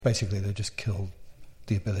Basically, they just killed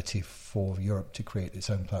the ability for Europe to create its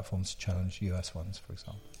own platforms to challenge US ones, for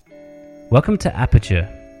example. Welcome to Aperture,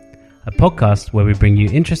 a podcast where we bring you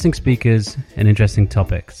interesting speakers and interesting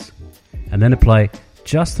topics, and then apply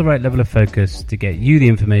just the right level of focus to get you the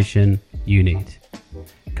information you need,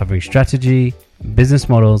 covering strategy, business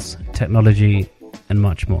models, technology, and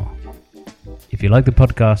much more. If you like the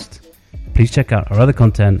podcast, please check out our other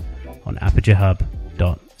content on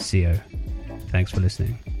aperturehub.co. Thanks for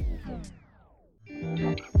listening.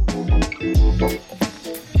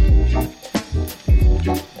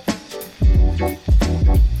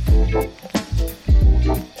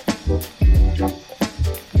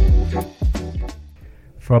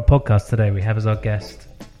 For our podcast today, we have as our guest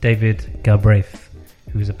David Galbraith,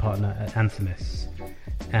 who is a partner at Anthemis.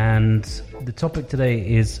 And the topic today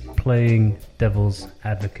is playing devil's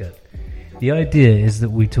advocate. The idea is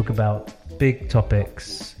that we talk about big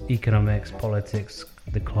topics, economics, politics,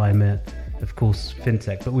 the climate, of course,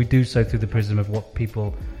 fintech, but we do so through the prism of what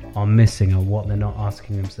people are missing or what they're not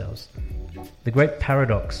asking themselves. The great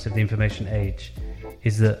paradox of the information age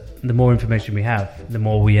is that the more information we have, the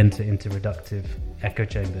more we enter into reductive echo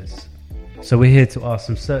chambers. So we're here to ask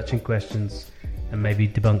some searching questions and maybe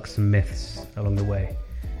debunk some myths along the way.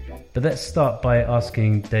 But let's start by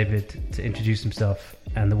asking David to introduce himself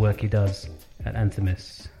and the work he does at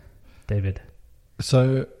Anthemis. David.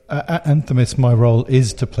 So at Anthemis, my role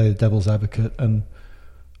is to play the devil's advocate, and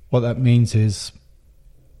what that means is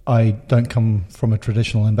I don't come from a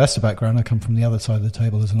traditional investor background. I come from the other side of the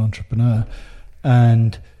table as an entrepreneur.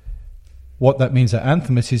 And what that means at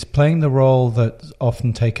Anthemis is playing the role that's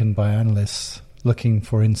often taken by analysts looking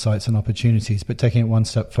for insights and opportunities, but taking it one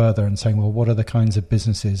step further and saying, well, what are the kinds of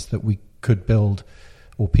businesses that we could build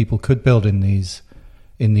or people could build in these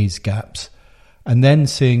gaps? And then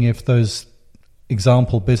seeing if those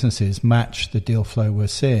example businesses match the deal flow we're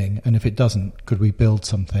seeing. And if it doesn't, could we build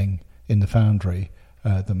something in the foundry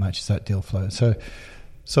that matches that deal flow? So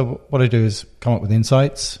what I do is come up with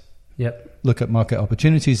insights, look at market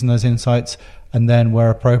opportunities in those insights, and then where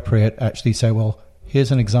appropriate, actually say, well,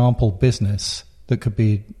 here's an example business that could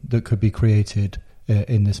be created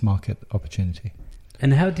in this market opportunity.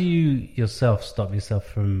 And how do you yourself stop yourself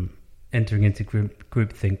from entering into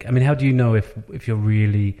groupthink? I mean, how do you know if you're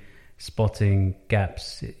really spotting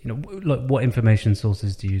gaps? Like what information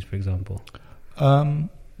sources do you use, for example?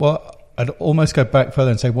 Well, I'd almost go back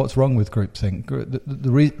further and say, what's wrong with groupthink?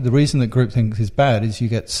 The reason that groupthink is bad is you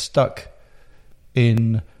get stuck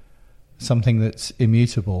in something that's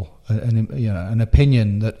immutable, an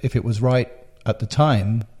opinion that if it was right at the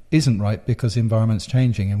time isn't right because the environment's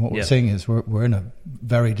changing. And what we're seeing is we're in a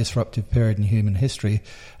very disruptive period in human history,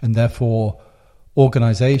 and therefore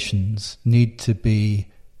organizations need to be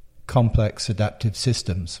complex adaptive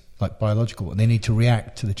systems like biological, and they need to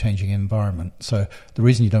react to the changing environment. So the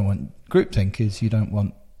reason you don't want groupthink is you don't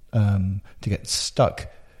want to get stuck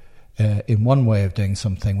in one way of doing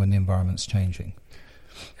something when the environment's changing.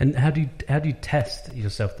 And how do you test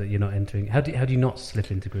yourself that you're not entering? How do you not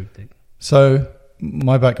slip into groupthink? So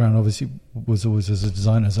my background obviously was always as a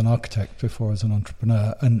designer, as an architect before as an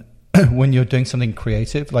entrepreneur. And when you're doing something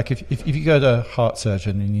creative, like if you go to a heart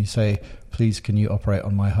surgeon and you say, please, can you operate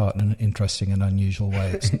on my heart in an interesting and unusual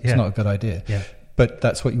way? It's not a good idea. Yeah. But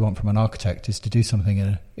that's what you want from an architect, is to do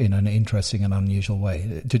something in an interesting and unusual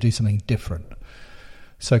way, to do something different.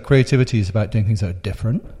 So creativity is about doing things that are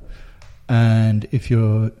different. And if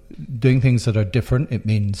you're doing things that are different, it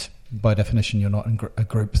means, by definition, you're not in a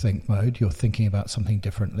groupthink mode. You're thinking about something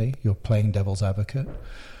differently. You're playing devil's advocate.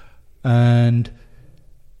 And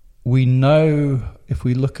we know, if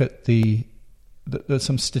we look at there's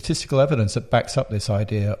some statistical evidence that backs up this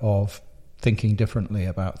idea of thinking differently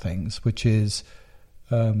about things, which is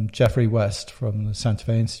Jeffrey West from the Santa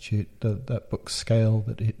Fe Institute, that book Scale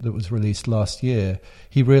that was released last year.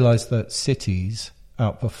 He realized that cities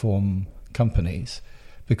outperform companies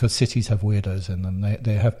because cities have weirdos in them.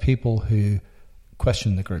 They have people who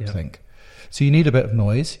question the groupthink. So you need a bit of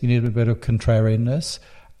noise, you need a bit of contrarianness,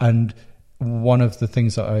 and one of the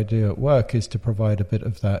things that I do at work is to provide a bit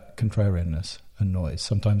of that contrarianness and noise.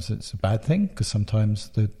 Sometimes it's a bad thing because sometimes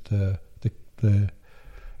the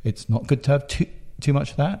it's not good to have too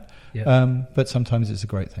much of that. But sometimes it's a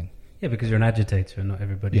great thing. Yeah, because you're an agitator and not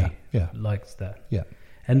everybody likes that. Yeah.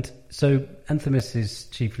 And so Anthemis is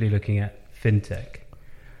chiefly looking at fintech.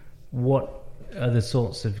 What are the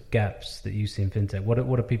sorts of gaps that you see in fintech? What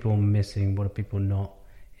are people missing? What are people not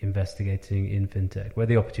investigating in fintech? Where are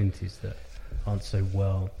the opportunities that aren't so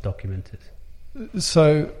well documented?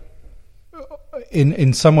 So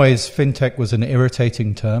in some ways, fintech was an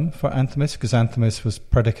irritating term for Anthemis because Anthemis was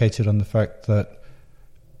predicated on the fact that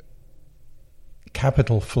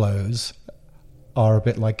capital flows are a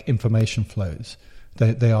bit like information flows.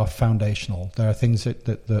 They are foundational. There are things that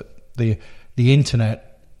the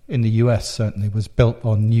internet in the US certainly was built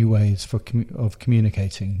on new ways of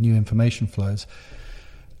communicating, new information flows.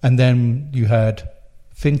 And then you had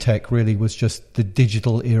fintech really was just the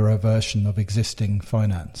digital era version of existing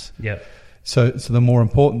finance. Yeah. So the more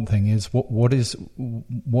important thing is what does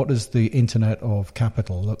the internet of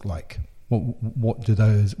capital look like? What do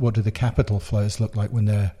the capital flows look like when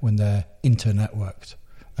they're internetworked?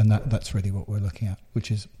 And that's really what we're looking at,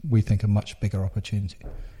 which is, we think, a much bigger opportunity.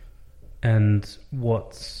 And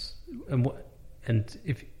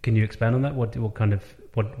if can you expand on that? What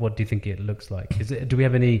do you think it looks like? Do we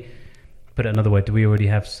have any? Put it another way, do we already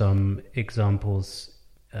have some examples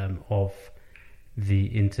of the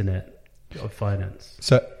internet of finance?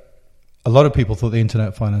 So, a lot of people thought the internet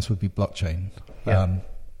of finance would be blockchain. Yeah.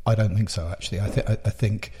 I don't think so. Actually, I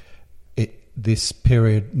think this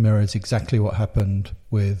period mirrors exactly what happened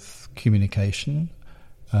with communication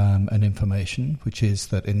and information, which is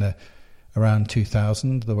that around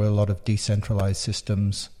 2000 there were a lot of decentralized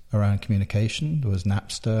systems around communication. There was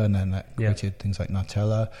Napster, and then that created things like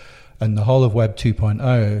Gnutella, and the whole of Web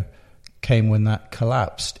 2.0 came when that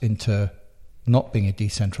collapsed into not being a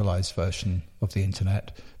decentralized version of the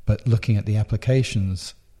internet, but looking at the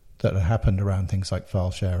applications that had happened around things like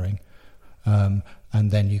file sharing. And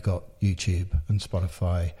then you got YouTube and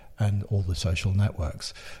Spotify and all the social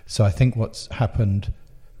networks. So I think what's happened,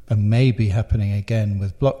 and may be happening again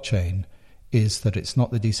with blockchain, is that it's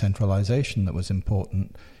not the decentralization that was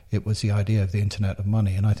important. It was the idea of the internet of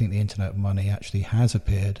money. And I think the internet of money actually has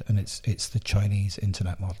appeared, and it's the Chinese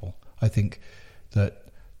internet model. I think that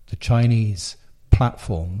the Chinese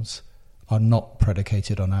platforms are not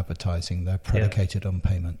predicated on advertising. They're predicated on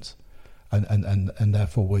payments. And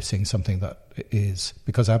therefore we're seeing something that is,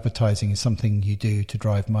 because advertising is something you do to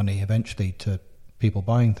drive money eventually to people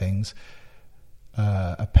buying things,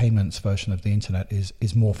 a payments version of the internet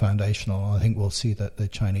is more foundational. I think we'll see that the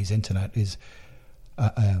Chinese internet is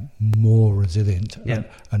more resilient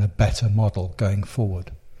and a better model going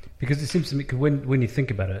forward. Because it seems to me, when you think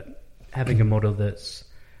about it, having a model that's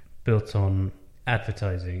built on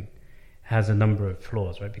advertising has a number of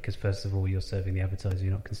flaws, right? Because first of all, you're serving the advertiser,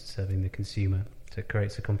 you're not serving the consumer, so it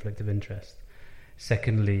creates a conflict of interest.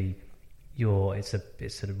 Secondly, it's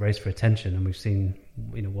a race for attention, and we've seen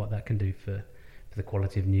what that can do for the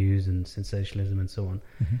quality of news and sensationalism and so on.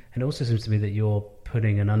 Mm-hmm. And it also seems to me that you're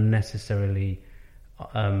putting an unnecessarily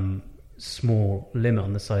small limit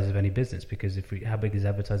on the size of any business, because how big is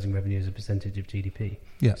advertising revenue as a percentage of GDP?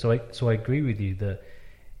 Yeah. So I agree with you that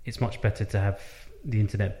it's much better to have the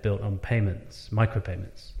internet built on payments,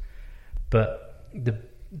 micropayments. But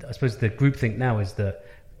I suppose the groupthink now is that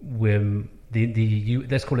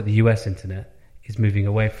let's call it the US internet is moving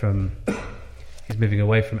away from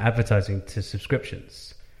advertising to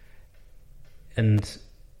subscriptions. And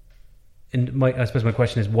I suppose my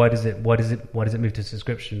question is, why does it move to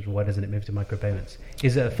subscriptions? Why doesn't it move to micropayments?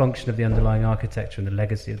 Is it a function of the underlying architecture and the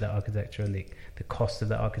legacy of that architecture and the cost of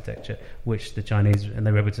that architecture, which the Chinese, and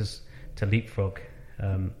they were able to leapfrog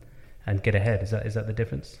and get ahead? Is that the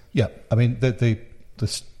difference? Yeah, I mean the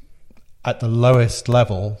at the lowest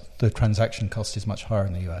level, the transaction cost is much higher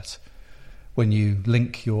in the US. When you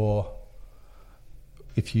link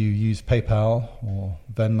if you use PayPal or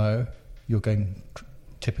Venmo, you're going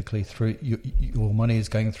typically through your money is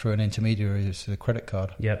going through an intermediary, which is the credit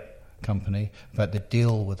card company. But the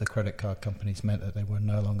deal with the credit card companies meant that they were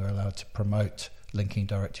no longer allowed to promote linking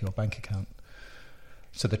direct to your bank account.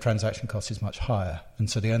 So the transaction cost is much higher. And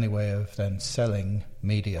so the only way of then selling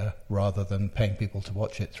media rather than paying people to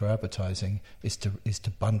watch it through advertising is to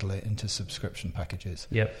bundle it into subscription packages.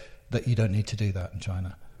 Yep. That you don't need to do that in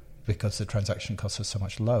China, because the transaction costs are so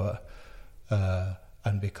much lower,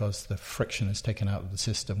 and because the friction is taken out of the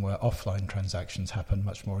system, where offline transactions happen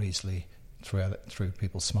much more easily through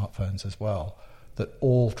people's smartphones as well, that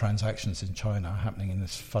all transactions in China are happening in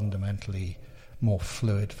this fundamentally more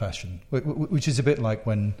fluid fashion, which is a bit like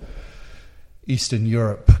when Eastern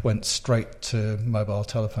Europe went straight to mobile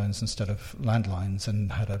telephones instead of landlines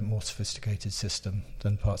and had a more sophisticated system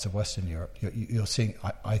than parts of Western Europe. You're seeing,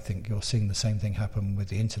 I think you're seeing the same thing happen with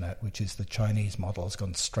the internet, which is the Chinese model has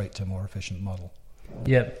gone straight to a more efficient model.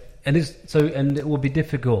 Yeah, and it will be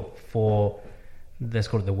difficult for, let's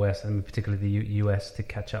call it the West, and particularly the US, to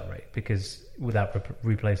catch up, right? Because without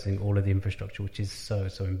replacing all of the infrastructure, which is so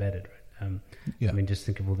embedded, right? I mean, just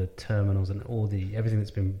think of all the terminals and everything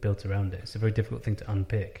that's been built around it. It's a very difficult thing to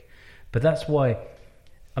unpick. But that's why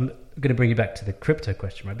I'm going to bring you back to the crypto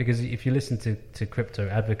question, right? Because if you listen to crypto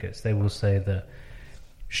advocates, they will say that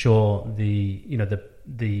sure, the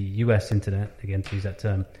US internet, again to use that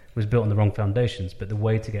term, was built on the wrong foundations, but the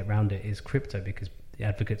way to get around it is crypto, because the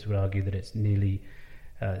advocates would argue that it's nearly,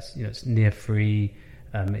 it's near free,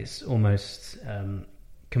 it's almost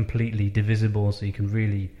completely divisible, so you can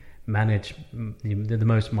really manage the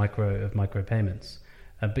most micro of micro payments.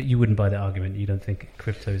 But you wouldn't buy that argument. You don't think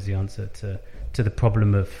crypto is the answer to the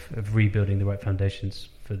problem of rebuilding the right foundations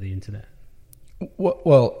for the internet?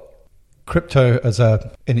 Well, crypto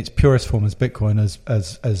in its purest form as Bitcoin,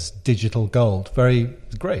 as digital gold, very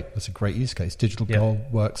great. It's a great use case. Digital gold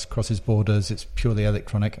works, crosses borders. It's purely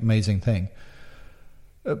electronic, amazing thing.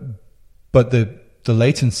 But the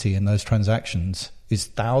latency in those transactions is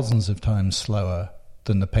thousands of times slower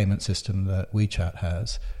than the payment system that WeChat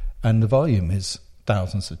has, and the volume is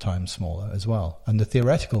thousands of times smaller as well, and the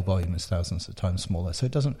theoretical volume is thousands of times smaller. So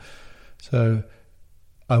it doesn't. So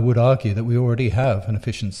I would argue that we already have an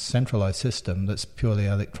efficient centralized system that's purely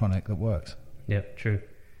electronic that works. Yeah, true.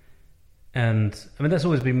 And I mean, that's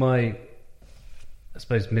always been my, I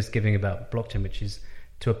suppose, misgiving about blockchain, which is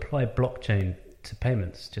to apply blockchain to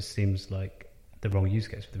payments just seems like the wrong use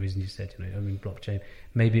case for the reason you said. I mean, blockchain,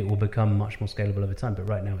 maybe it will become much more scalable over time, but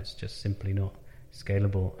right now it's just simply not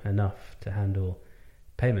scalable enough to handle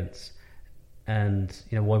payments. And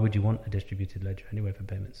why would you want a distributed ledger anyway for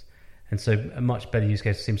payments? And so a much better use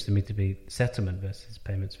case seems to me to be settlement versus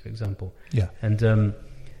payments, for example. Yeah. And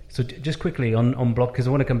so just quickly on block, because I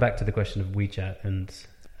want to come back to the question of WeChat and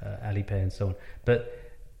Alipay and so on. But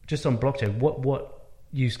just on blockchain, what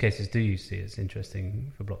use cases do you see as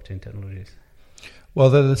interesting for blockchain technologies? Well,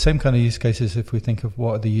 they're the same kind of use cases if we think of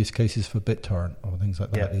what are the use cases for BitTorrent or things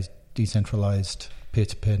like that. Yeah. These decentralized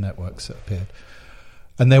peer-to-peer networks that appeared.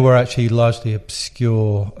 And they were actually largely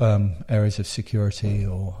obscure areas of security,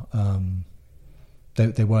 or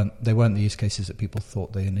they weren't the use cases that people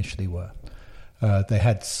thought they initially were. They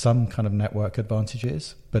had some kind of network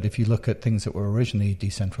advantages, but if you look at things that were originally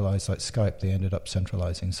decentralized, like Skype, they ended up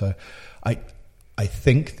centralizing. So I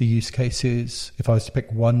think the use cases, if I was to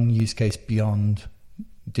pick one use case beyond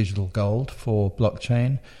digital gold for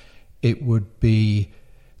blockchain, it would be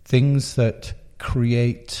things that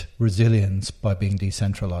create resilience by being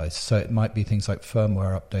decentralized. So it might be things like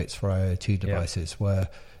firmware updates for IoT devices, where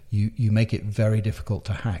you make it very difficult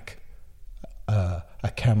to hack a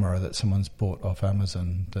camera that someone's bought off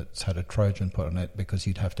Amazon that's had a Trojan put on it, because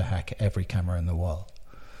you'd have to hack every camera in the world.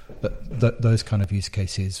 But those kind of use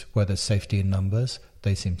cases where there's safety in numbers,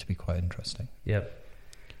 they seem to be quite interesting. Yeah.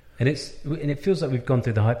 And it feels like we've gone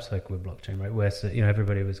through the hype cycle with blockchain, right? Where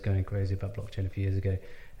everybody was going crazy about blockchain a few years ago,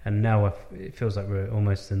 and now it feels like we're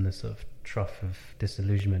almost in the sort of trough of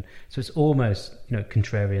disillusionment. So it's almost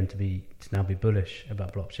contrarian to now be bullish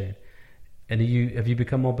about blockchain. And have you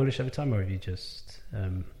become more bullish over time, or have you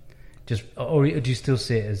or do you still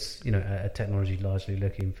see it as a technology largely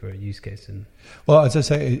looking for a use case? Well, as I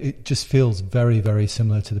say, it just feels very, very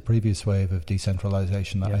similar to the previous wave of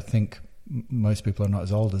decentralization. That I think most people are not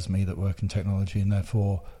as old as me that work in technology, and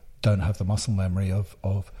therefore don't have the muscle memory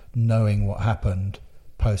of knowing what happened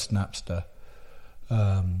post Napster,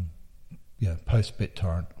 post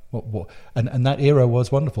BitTorrent. And that era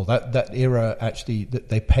was wonderful. That era actually,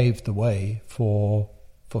 they paved the way for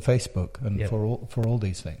Facebook and for all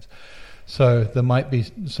these things. So there might be.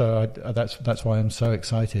 So that's why I'm so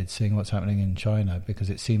excited seeing what's happening in China, because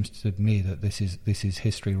it seems to me that this is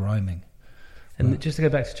history rhyming. And just to go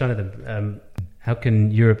back to China, then, how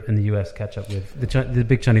can Europe and the US catch up with the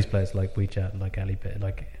big Chinese players like WeChat, like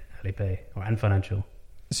Alipay, or Ant Financial?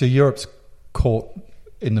 So Europe's caught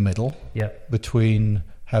in the middle, between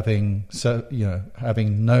having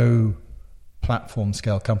no platform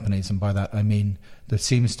scale companies, and by that I mean there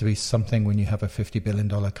seems to be something when you have a $50 billion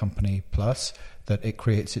company plus that it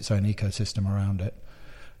creates its own ecosystem around it,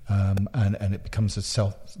 and it becomes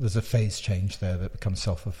there's a phase change there that becomes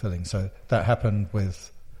self-fulfilling. So that happened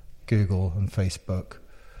with Google and Facebook.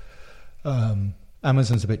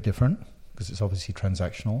 Amazon's a bit different because it's obviously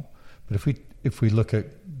transactional, but if we look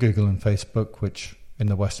at Google and Facebook, which in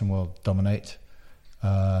the Western world dominate,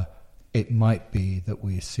 it might be that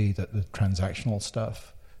we see that the transactional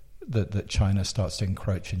stuff that China starts to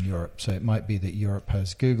encroach in Europe. So it might be that Europe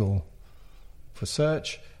has Google for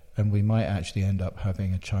search, and we might actually end up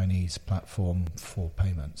having a Chinese platform for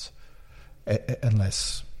payments,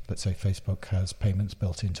 unless, let's say, Facebook has payments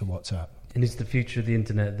built into WhatsApp. And is the future of the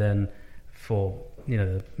internet then, for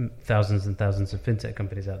the thousands and thousands of fintech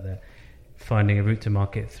companies out there, finding a route to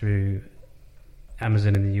market through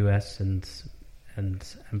Amazon in the US and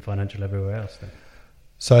financial everywhere else then?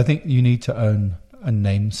 So I think you need to own a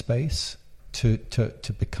namespace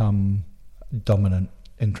to become dominant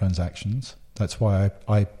in transactions. That's why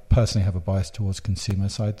I personally have a bias towards consumer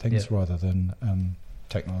side things rather than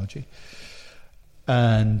technology.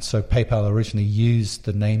 And so PayPal originally used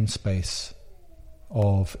the namespace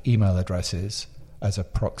of email addresses as a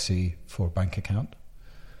proxy for a bank account.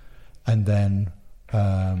 And then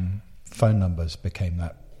phone numbers became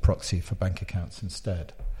that proxy for bank accounts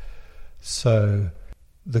instead. So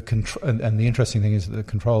the and the interesting thing is that the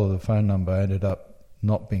control of the phone number ended up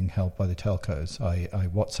not being held by the telcos.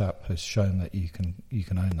 WhatsApp has shown that you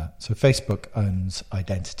can own that. So Facebook owns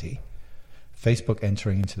identity. Facebook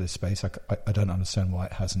entering into this space, I don't understand why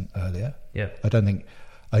it hasn't earlier. Yeah, I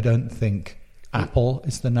don't think Apple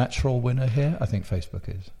is the natural winner here. I think Facebook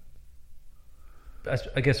is.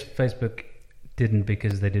 I guess Facebook didn't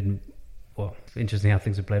because they didn't. Well, interesting how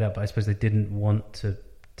things have played out, but I suppose they didn't want to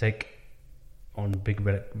take on big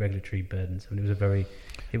regulatory burdens. I mean,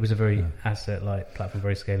 it was a very asset-light platform,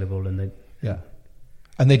 very scalable, and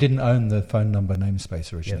and they didn't own the phone number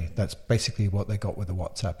namespace originally. Yeah. That's basically what they got with the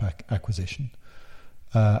WhatsApp acquisition.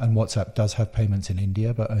 And WhatsApp does have payments in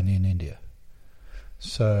India, but only in India.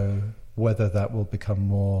 So whether that will become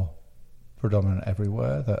more predominant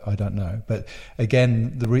everywhere, that I don't know. But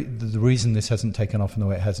again, the reason this hasn't taken off in the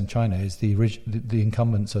way it has in China is the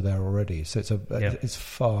incumbents are there already. So it's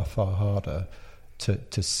far harder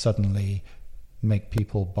to suddenly make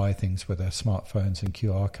people buy things with their smartphones and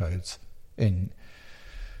QR codes in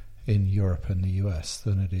Europe and the US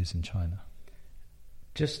than it is in China.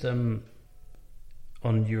 Just on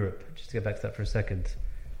Europe, just to get back to that for a second.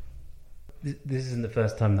 This isn't the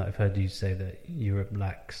first time that I've heard you say that Europe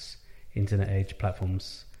lacks internet age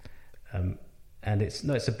platforms, and it's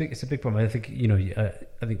a big problem. I think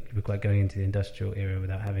I think we're quite going into the industrial era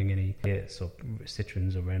without having any Fiats or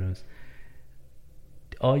Citroens or Renaults.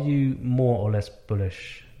 Are you more or less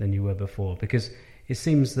bullish than you were before? Because it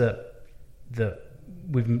seems that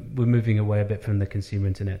we're moving away a bit from the consumer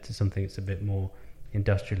internet to something that's a bit more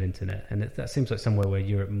industrial internet, and that seems like somewhere where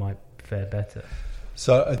Europe might fare better.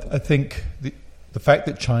 So I think the fact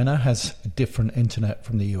that China has a different internet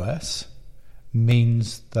from the US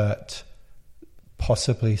means that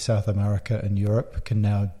possibly South America and Europe can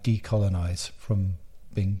now decolonize from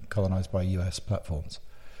being colonized by US platforms.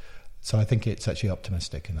 So I think it's actually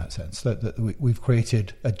optimistic in that sense, that we've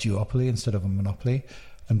created a duopoly instead of a monopoly.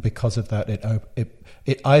 And because of that,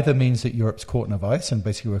 it either means that Europe's caught in a vice, and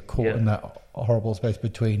basically we're caught in that horrible space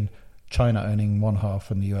between China owning one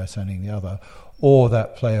half and the US owning the other, or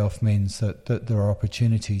that playoff means that there are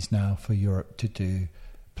opportunities now for Europe to do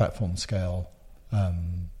platform scale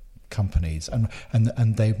companies,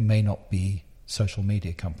 and they may not be social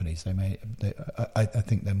media companies. I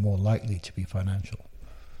think they're more likely to be financial.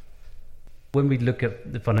 When we look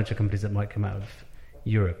at the financial companies that might come out of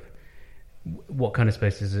Europe, what kind of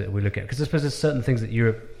spaces are we looking at? Because I suppose there's certain things that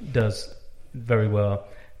Europe does very well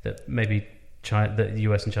that maybe China, that the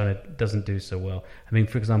US and China doesn't do so well. I mean,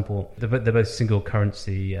 for example, they're both single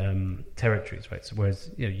currency territories, right? So whereas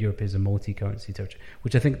Europe is a multi-currency territory,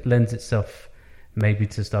 which I think lends itself maybe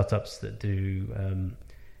to startups that do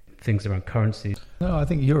things around currency. No, I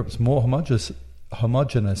think Europe's more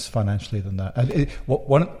homogenous financially than that.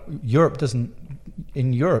 Europe doesn't.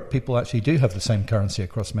 In Europe, people actually do have the same currency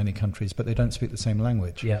across many countries, but they don't speak the same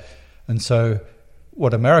language. Yeah, and so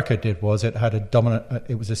what America did was it had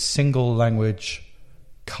it was a single language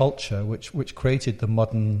culture, which created the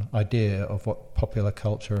modern idea of what popular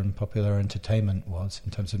culture and popular entertainment was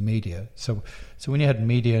in terms of media. So when you had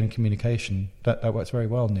media and communication, that works very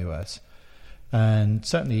well in the US. And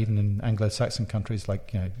certainly even in Anglo-Saxon countries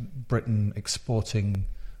like Britain, exporting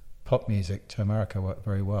pop music to America worked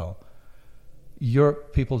very well.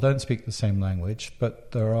 Europe, people don't speak the same language,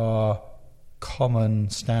 but there are common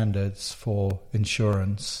standards for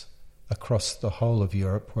insurance across the whole of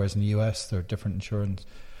Europe, whereas in the US there are different insurance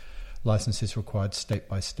licenses required state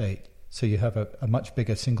by state. So you have a much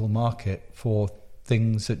bigger single market for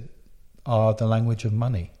things that are the language of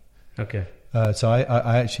money. Okay. So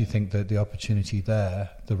I actually think that the opportunity there,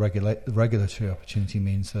 the regulatory opportunity,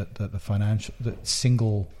 means that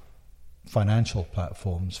single financial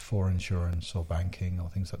platforms for insurance or banking or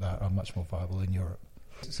things like that are much more viable in Europe.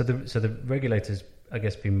 So the regulators, I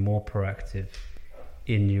guess, be more proactive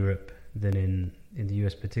in Europe than in the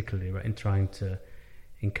US particularly, right? In trying to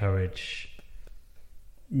encourage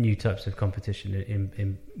new types of competition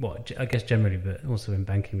in I guess generally, but also in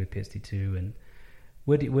banking with PSD2. And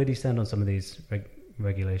where do you stand on some of these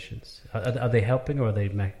regulations? Are they helping, or are they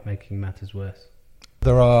making matters worse?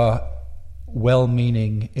 There are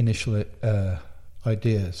well-meaning initial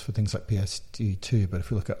ideas for things like PSD2, but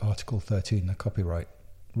if you look at Article 13, the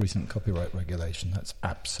recent copyright regulation, that's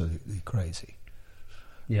absolutely crazy.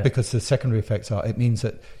 Yeah. Because the secondary effects are, it means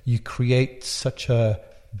that you create such a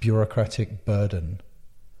bureaucratic burden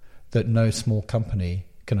that no small company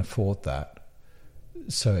can afford that.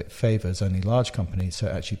 So it favors only large companies, so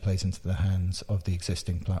it actually plays into the hands of the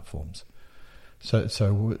existing platforms. So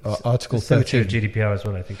Article 13... It's GDPR as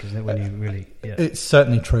well, I think, isn't it? When you really... Yeah. It's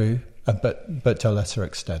certainly true, but to a lesser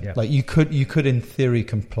extent. Yeah. Like you could in theory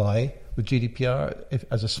comply with GDPR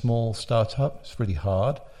as a small startup. It's really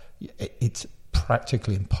hard. It's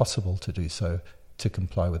practically impossible to do so, to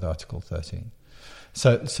comply with Article 13.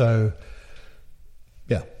 So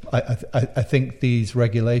yeah, I think these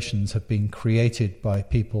regulations have been created by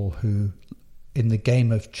people who, in the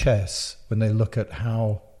game of chess, when they look at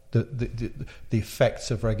how the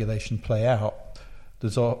effects of regulation play out,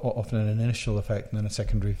 there's often an initial effect and then a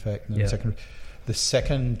secondary effect and then a secondary. The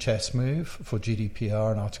second chess move for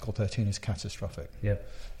GDPR and Article 13 is catastrophic. Yeah.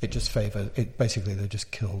 It just favors it. Basically, they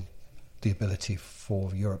just killed the ability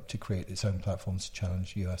for Europe to create its own platforms to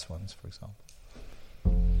challenge US ones, for example.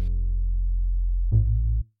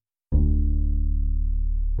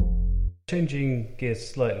 Changing gears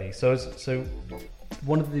slightly, so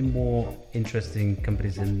one of the more interesting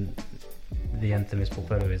companies in the Anthemis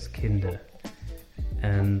portfolio is Kinder,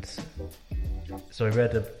 and so I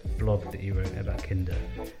read a blog that you wrote about Kinder,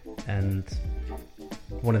 and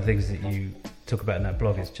one of the things that you talk about in that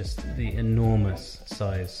blog is just the enormous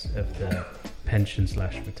size of the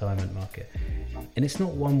pension/retirement market, and it's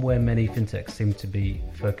not one where many fintechs seem to be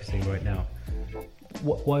focusing right now.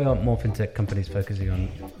 Why aren't more fintech companies focusing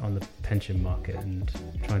on the pension market and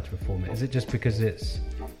trying to reform it? Is it just because it's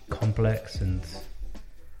complex and...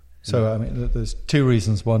 So, I mean, there's two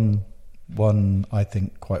reasons. One I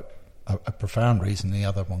think quite a profound reason, the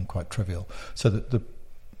other one quite trivial. So that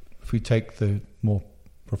if we take the more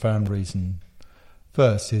profound reason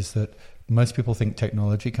first, is that most people think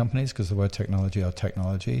technology companies, because the word technology are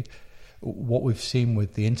technology. What we've seen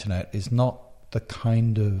with the internet is not the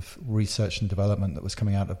kind of research and development that was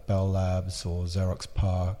coming out of Bell Labs or Xerox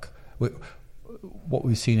PARC. What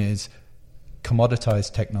we've seen is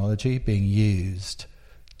commoditized technology being used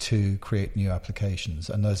to create new applications,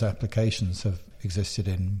 and those applications have existed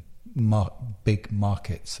in big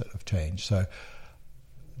markets that have changed. So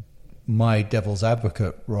my devil's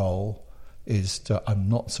advocate role is I'm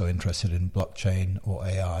not so interested in blockchain or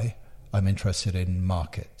AI. I'm interested in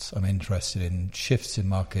markets. I'm interested in shifts in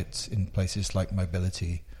markets in places like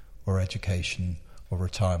mobility or education or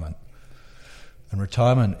retirement. And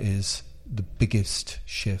retirement is the biggest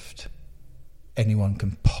shift anyone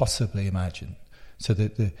can possibly imagine. So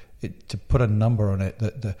to put a number on it,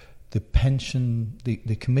 the pension,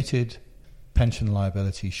 the committed pension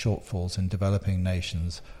liability shortfalls in developing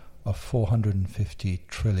nations are $450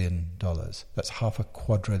 trillion. That's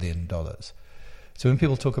 $500 billion. So when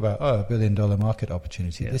people talk about $1 billion market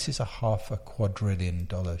opportunity, this is $500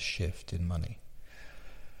 billion shift in money,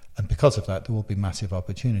 and because of that, there will be massive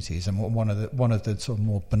opportunities. And one of the sort of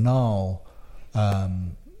more banal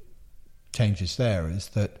changes there is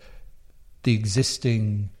that the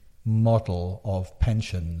existing model of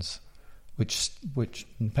pensions, which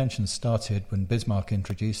pensions started when Bismarck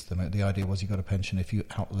introduced them. The idea was you got a pension if you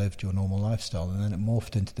outlived your normal lifestyle, and then it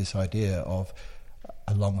morphed into this idea of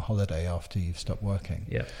a long holiday after you've stopped working.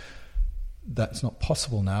 Yeah, that's not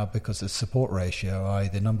possible now because the support ratio, i.e.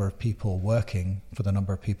 the number of people working for the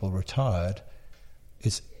number of people retired,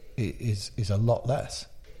 is a lot less.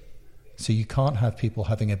 So you can't have people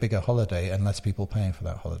having a bigger holiday and less people paying for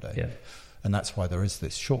that holiday. Yeah. And that's why there is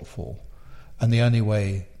this shortfall. And the only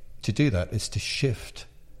way to do that is to shift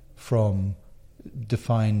from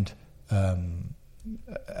defined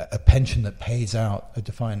a pension that pays out a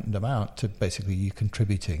defined amount to basically you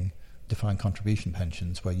contributing defined contribution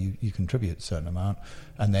pensions where you contribute a certain amount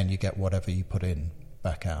and then you get whatever you put in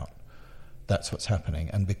back out. That's what's happening.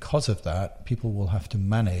 And because of that, people will have to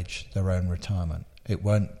manage their own retirement. It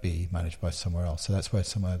won't be managed by somewhere else. So that's where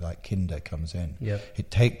somewhere like Kinder comes in. Yeah.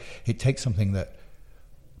 It takes something that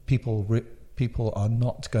people are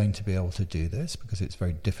not going to be able to do this because it's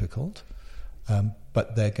very difficult,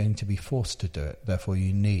 but they're going to be forced to do it. Therefore,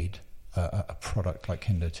 you need a product like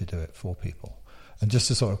Kinder to do it for people. And just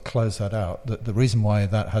to sort of close that out, the reason why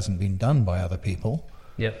that hasn't been done by other people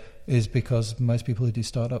is because most people who do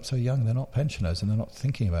startups are young. They're not pensioners and they're not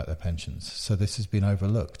thinking about their pensions. So this has been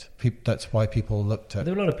overlooked. That's why people looked at...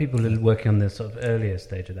 There are a lot of people who are working on the sort of earlier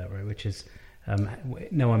stage of that, right, which is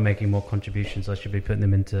no one making more contributions. I should be putting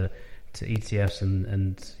them into ETFs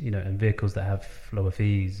and vehicles that have lower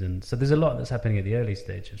fees. And so there's a lot that's happening at the early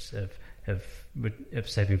stage of of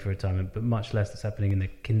saving for retirement, but much less that's happening in the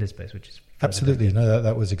Kinder space, which is absolutely no.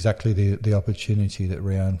 That was exactly the opportunity that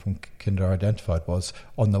Rianne from Kinder identified, was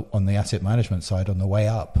on the asset management side, on the way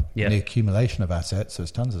up, Yeah. the accumulation of assets.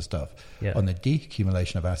 There's tons of stuff. Yeah. On the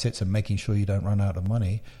decumulation of assets and making sure you don't run out of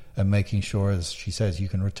money, and making sure, as she says, you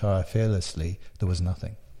can retire fearlessly. There was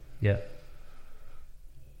nothing. Yeah.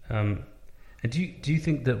 And do you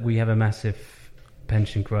think that we have a massive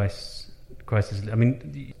pension crisis? I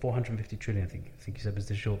mean, 450 trillion. I think you said was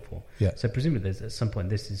the shortfall. Yeah. So presumably, at some point,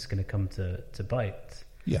 this is going to come to bite.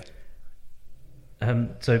 Yeah.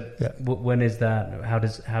 When is that? How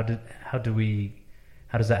does that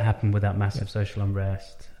happen without massive social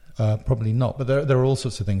unrest? Probably not. But there are all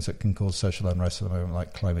sorts of things that can cause social unrest at the moment,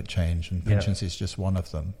 like climate change, and pensions is just one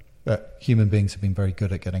of them. But human beings have been very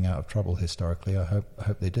good at getting out of trouble historically. I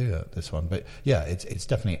hope they do at this one. But yeah, it's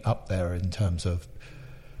definitely up there in terms of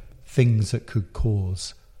things that could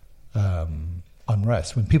cause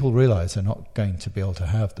unrest. When people realise they're not going to be able to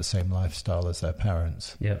have the same lifestyle as their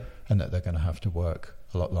parents, and that they're going to have to work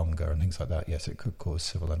a lot longer and things like that, yes, it could cause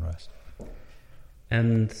civil unrest.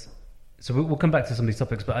 And so we'll come back to some of these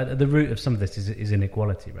topics, but at the root of some of this is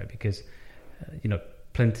inequality, right? Because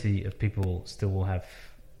plenty of people still will have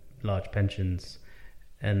large pensions,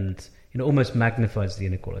 and almost magnifies the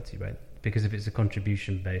inequality, right? Because if it's a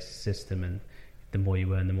contribution-based system, and the more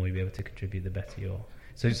you earn, the more you'll be able to contribute, the better you're.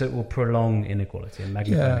 So it will prolong inequality and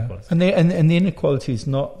magnify inequality. And the inequality is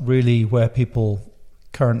not really where people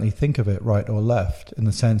currently think of it, right or left, in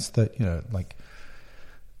the sense that like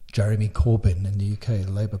Jeremy Corbyn in the UK,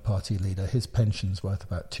 the Labour Party leader, his pension's worth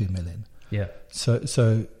about 2 million. Yeah.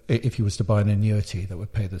 So if he was to buy an annuity that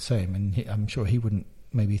would pay the same, and I'm sure he wouldn't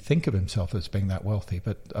maybe think of himself as being that wealthy,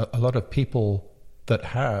 but a lot of people that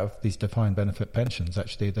have these defined benefit pensions,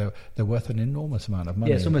 actually they're worth an enormous amount of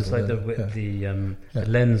money. Yeah, it's almost like the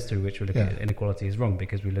lens through which we look at inequality is wrong,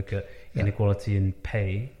 because we look at inequality in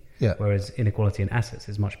pay, whereas inequality in assets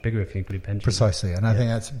is much bigger if you include pensions. Precisely, and I think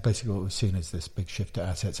that's basically what we've seen, is this big shift to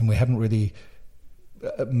assets, and we haven't really.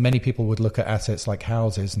 Many people would look at assets like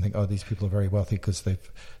houses and think, oh, these people are very wealthy because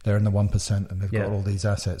they're in the 1% and they've got all these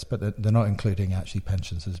assets, but they're not including actually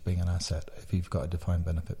pensions as being an asset if you've got a defined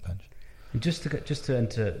benefit pension. Just to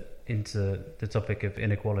enter into the topic of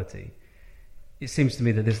inequality, it seems to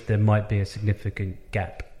me that there might be a significant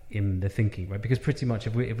gap in the thinking, right? Because pretty much,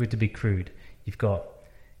 if we're to be crude, you've got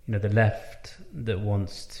the left that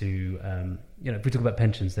wants to if we talk about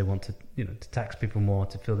pensions, they want to to tax people more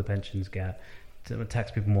to fill the pensions gap, to tax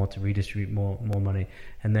people more to redistribute more money,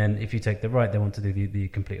 and then if you take the right, they want to do the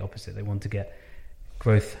complete opposite. They want to get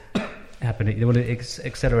growth happening. They want to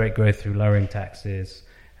accelerate growth through lowering taxes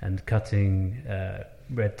and cutting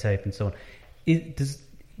red tape and so on.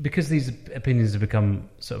 Because these opinions have become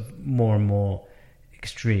sort of more and more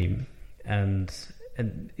extreme, and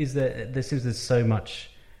is there seems there's so much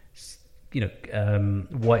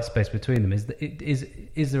white space between them.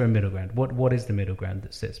 Is there a middle ground? What is the middle ground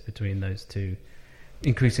that sits between those two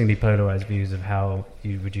increasingly polarized views of how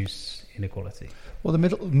you reduce inequality? Well, the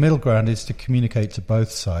middle ground is to communicate to both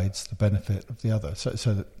sides the benefit of the other. So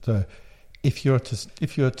that if you're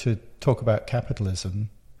to talk about capitalism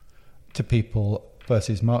to people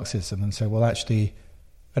versus Marxism and say, well, actually,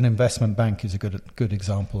 an investment bank is a good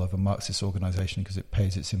example of a Marxist organization because it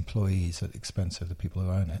pays its employees at the expense of the people who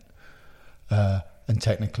own it. And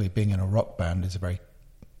technically, being in a rock band is a very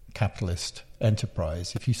capitalist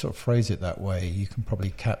enterprise. If you sort of phrase it that way, you can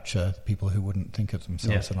probably capture people who wouldn't think of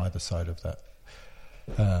themselves on either side of that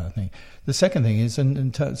thing. The second thing is,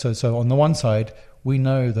 so on the one side, we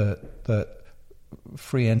know that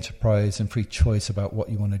free enterprise and free choice about what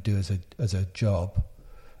you want to do as a job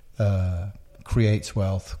creates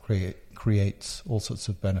wealth, creates all sorts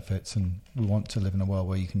of benefits, and we want to live in a world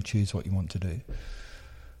where you can choose what you want to do.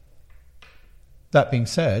 That being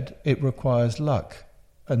said, it requires luck,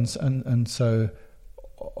 and so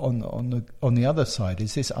on the other side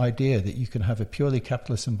is this idea that you can have a purely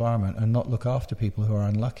capitalist environment and not look after people who are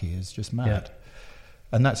unlucky is just mad. Yeah.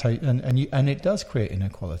 And that's how, and it does create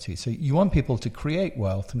inequality. So you want people to create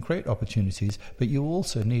wealth and create opportunities, but you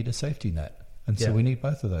also need a safety net, and so we need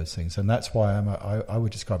both of those things. And that's why I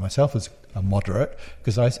would describe myself as a moderate,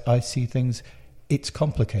 because I see things. It's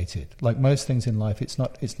complicated. Like most things in life, it's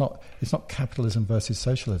not capitalism versus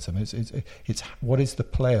socialism. It's what is the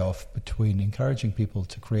playoff between encouraging people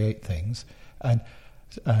to create things and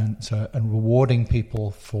rewarding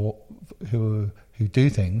people for who do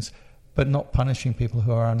things, but not punishing people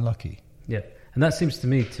who are unlucky. Yeah, and that seems to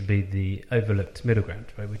me to be the overlooked middle ground,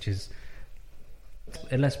 right? Which is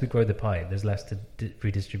unless we grow the pie, there's less to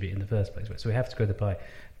redistribute in the first place. Right? So we have to grow the pie,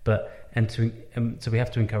 so we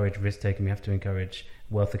have to encourage risk taking. We have to encourage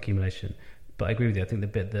wealth accumulation. But I agree with you. I think the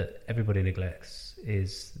bit that everybody neglects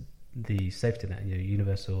is the safety net,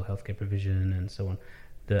 universal healthcare provision and so on,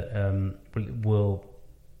 that will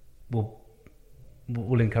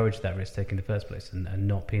encourage that risk taking in the first place and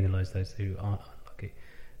not penalise those who aren't unlucky.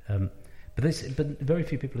 But very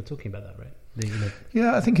few people are talking about that, right?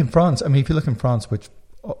 Yeah, I think in France, if you look in France, which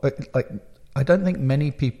I don't think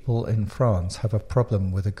many people in France have a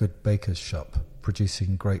problem with a good baker's shop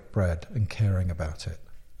producing great bread and caring about it.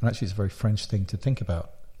 And actually, it's a very French thing to think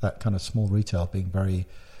about, that kind of small retail being very,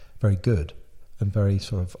 very good and very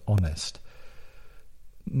sort of honest.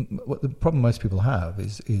 What the problem most people have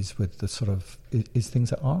is with the sort of is things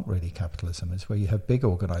that aren't really capitalism. Is where you have big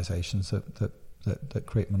organisations that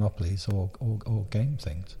create monopolies or game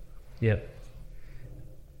things. Yeah.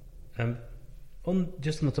 On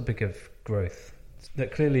the topic of growth,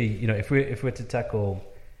 that clearly, if we're to tackle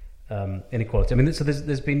inequality, so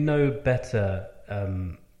there's been no better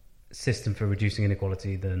system for reducing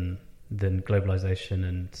inequality than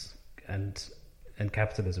globalization and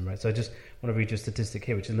capitalism, right? So I just want to read you a statistic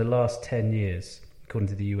here, which in the last 10 years, according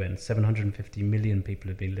to the UN, 750 million people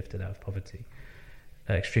have been lifted out of poverty,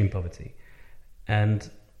 extreme poverty. And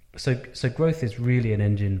so growth is really an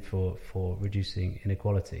engine for reducing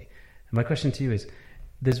inequality. And my question to you is,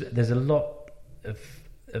 there's a lot of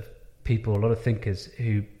people, a lot of thinkers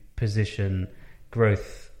who position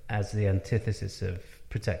growth as the antithesis of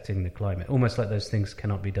protecting the climate, almost like those things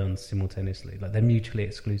cannot be done simultaneously, like they're mutually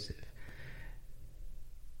exclusive.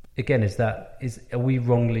 Again, are we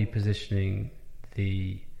wrongly positioning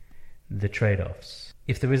the trade-offs?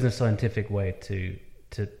 If there isn't a scientific way to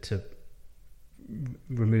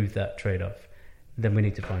remove that trade-off, then we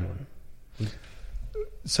need to find one.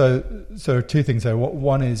 So there are two things there.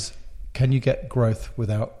 One is, can you get growth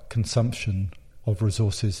without consumption of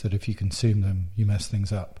resources that if you consume them, you mess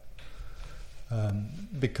things up?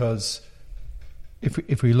 Because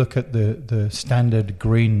if we look at the standard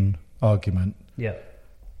green argument, yeah,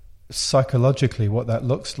 psychologically what that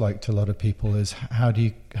looks like to a lot of people is how do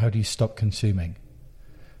you stop consuming,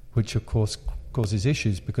 which of course causes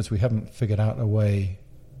issues because we haven't figured out a way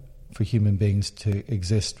for human beings to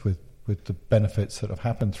exist with the benefits that have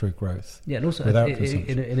happened through growth. Yeah, and also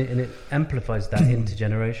it amplifies that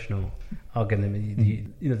intergenerational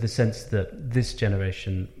argument. The sense that this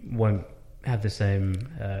generation won't have the same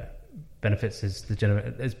benefits as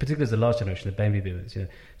particularly as the last generation, the baby boomers.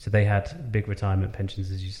 So they had big retirement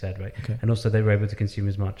pensions, as you said, right? Okay. And also they were able to consume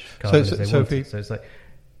as much carbon as they wanted. So it's like,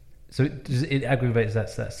 it aggravates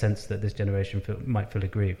that sense that this generation might feel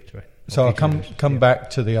aggrieved, right? So I'll come back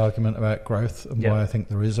to the argument about growth and why I think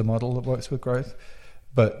there is a model that works with growth.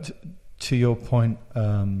 But to your point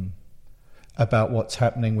about what's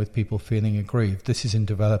happening with people feeling aggrieved, this is in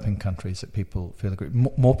developing countries that people feel aggrieved.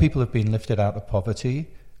 More people have been lifted out of poverty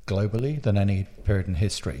globally than any period in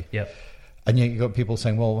history. Yep. And yet you've got people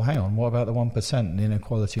saying, well, hang on, what about the 1% and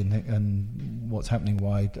inequality and what's happening?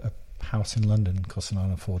 Why a house in London costs an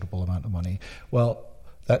unaffordable amount of money? Well,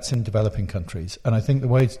 that's in developing countries. And I think the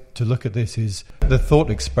way to look at this is the thought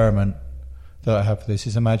experiment that I have for this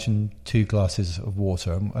is imagine 2 glasses of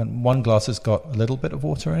water, and one glass has got a little bit of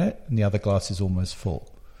water in it and the other glass is almost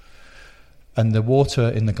full. And the water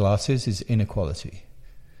in the glasses is inequality.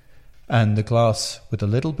 And the glass with a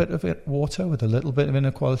little bit of water, with a little bit of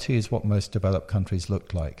inequality, is what most developed countries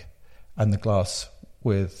looked like. And the glass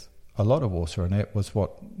with a lot of water in it was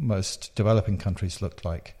what most developing countries looked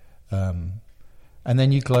like. And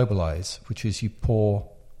then you globalize, which is you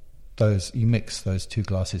mix those 2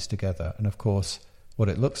 glasses together. And of course, what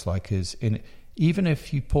it looks like is, even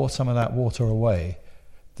if you pour some of that water away,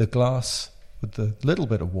 the glass with the little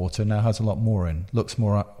bit of water now has a lot more in, looks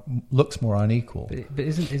more unequal. But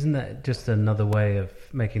isn't that just another way of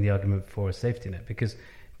making the argument for a safety net? Because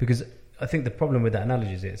I think the problem with that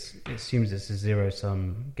analogy is it assumes it's a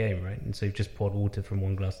zero-sum game, right? And so you've just poured water from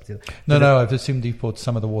one glass to the other. No, I've assumed you've poured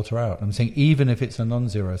some of the water out. I'm saying even if it's a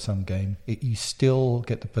non-zero-sum game, you still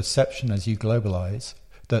get the perception as you globalize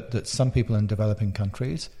that some people in developing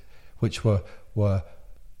countries, which were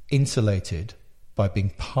insulated by being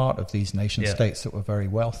part of these nation states that were very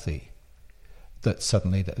wealthy, that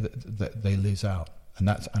suddenly they lose out. And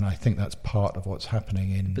I think that's part of what's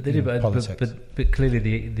happening in politics. But clearly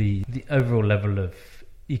the overall level of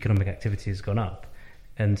economic activity has gone up,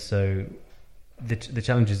 and so the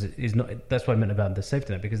challenge is not. That's what I meant about the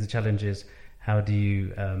safety net, because the challenge is how do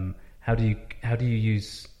you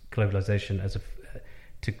use globalization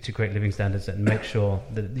to create living standards and make sure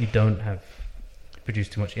that you don't produce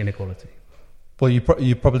too much inequality. Well, you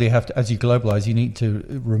probably have to, as you globalize, you need to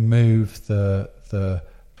remove the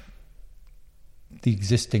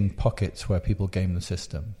existing pockets where people game the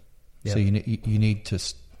system. Yeah. So you need to,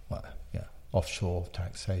 offshore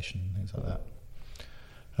taxation, things like that.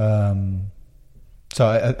 So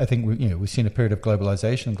I think we've seen a period of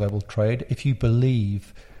globalization and global trade. If you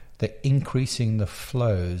believe that increasing the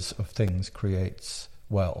flows of things creates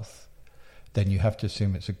wealth, then you have to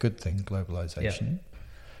assume it's a good thing, globalization. Yeah.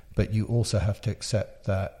 But you also have to accept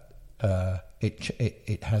that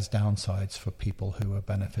it has downsides for people who are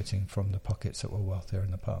benefiting from the pockets that were wealthier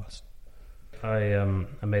in the past. I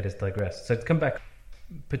made us digress. So to come back,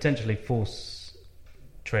 potentially force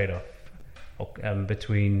trade-off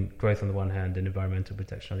between growth on the one hand and environmental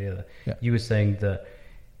protection on the other. Yeah. You were saying that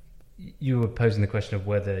you were posing the question of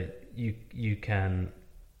whether you can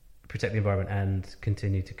protect the environment and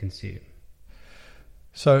continue to consume.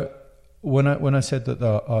 So when I said that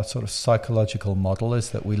our sort of psychological model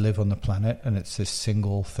is that we live on the planet and it's this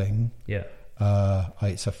single thing,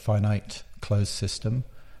 it's a finite closed system,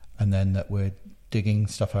 and then that we're digging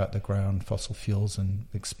stuff out of the ground, fossil fuels, and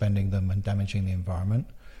expending them and damaging the environment.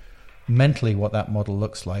 Mentally, what that model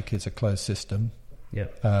looks like is a closed system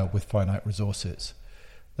with finite resources.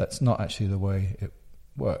 That's not actually the way it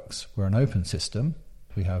works. We're an open system.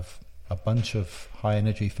 We have a bunch of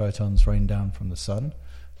high-energy photons rain down from the sun,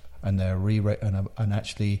 and they're and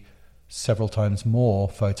actually several times more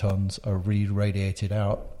photons are re-radiated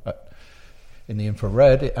out in the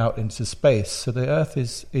infrared out into space. So the Earth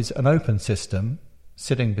is an open system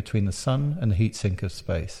sitting between the sun and the heat sink of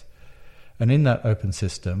space. And in that open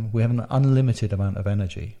system, we have an unlimited amount of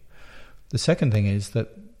energy. The second thing is that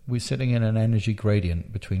we're sitting in an energy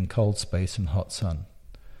gradient between cold space and hot sun.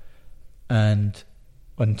 And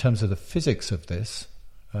in terms of the physics of this,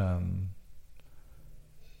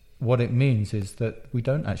 what it means is that we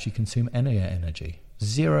don't actually consume any energy.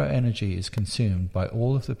 Zero energy is consumed by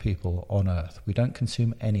all of the people on Earth. We don't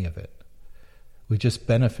consume any of it. We just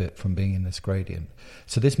benefit from being in this gradient.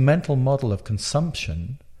 So this mental model of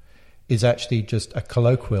consumption is actually just a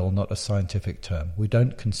colloquial, not a scientific term. We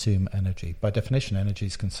don't consume energy. By definition, energy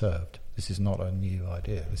is conserved. This is not a new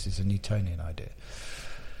idea. This is a Newtonian idea.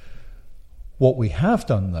 What we have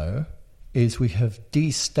done, though, is we have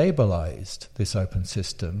destabilized this open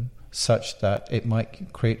system such that it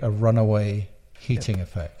might create a runaway heating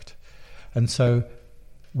effect. And so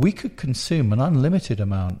we could consume an unlimited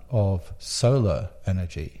amount of solar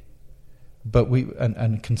energy, but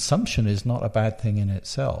and consumption is not a bad thing in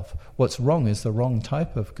itself. What's wrong is the wrong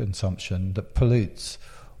type of consumption that pollutes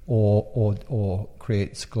or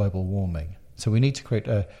creates global warming. So we need to create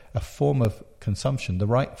a form of consumption, the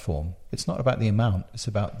right form. It's not about the amount; it's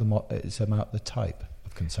about the type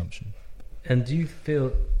of consumption. And do you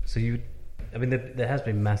feel so? There has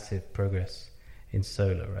been massive progress in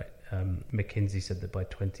solar, right? McKinsey said that by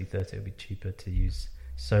 2030 it would be cheaper to use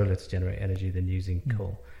solar to generate energy than using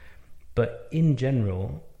coal. But in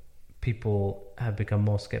general, people have become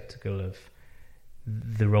more skeptical of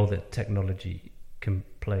the role that technology can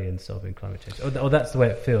play in solving climate change. Or that's the way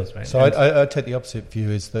it feels, right? So I take the opposite view,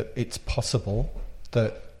 is that it's possible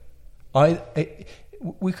that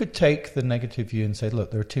we could take the negative view and say,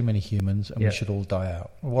 look, there are too many humans and we should all die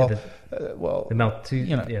out.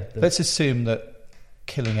 Let's assume that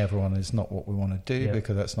killing everyone is not what we want to do,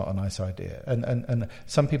 because that's not a nice idea. And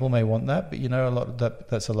some people may want that, but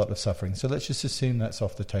that's a lot of suffering. So let's just assume that's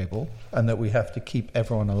off the table and that we have to keep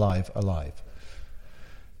everyone alive.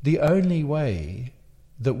 The only way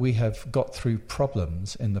that we have got through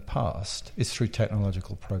problems in the past is through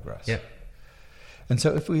technological progress. Yeah. And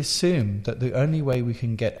so if we assume that the only way we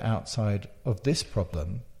can get outside of this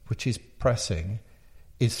problem, which is pressing,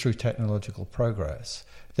 is through technological progress,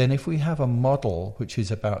 then if we have a model which is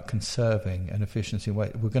about conserving and efficiency, we're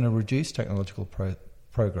going to reduce technological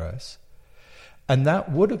progress. And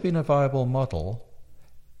that would have been a viable model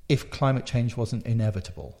if climate change wasn't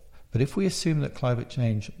inevitable. But if we assume that climate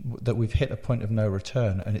change, that we've hit a point of no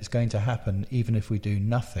return and it's going to happen even if we do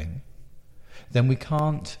nothing, then we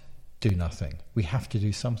can't do nothing. We have to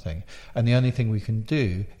do something. And the only thing we can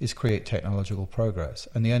do is create technological progress.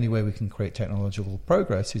 And the only way we can create technological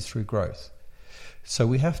progress is through growth. So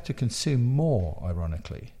we have to consume more,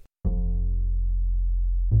 ironically.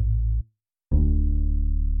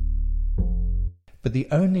 But the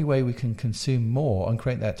only way we can consume more and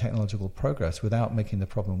create that technological progress without making the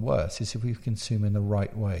problem worse is if we consume in the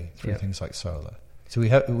right way through things like solar. So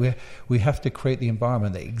we have to create the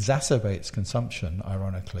environment that exacerbates consumption,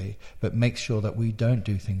 ironically, but makes sure that we don't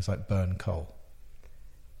do things like burn coal.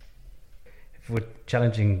 If we're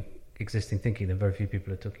challenging existing thinking, then very few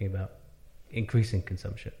people are talking about increasing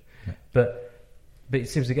consumption. Yeah. But But it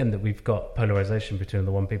seems again that we've got polarization between on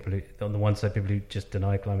the one side people who just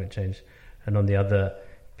deny climate change, and on the other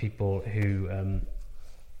people who,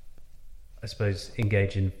 I suppose,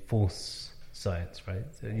 engage in false science, right?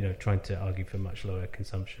 So, trying to argue for much lower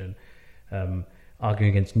consumption,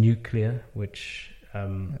 arguing against nuclear, which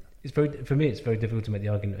is for me, it's very difficult to make the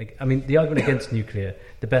argument. I mean, the argument against nuclear,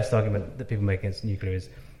 the best argument that people make against nuclear is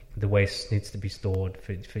the waste needs to be stored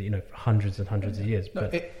for hundreds and hundreds of years. No,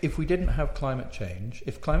 but if we didn't have climate change,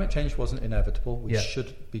 if climate change wasn't inevitable, we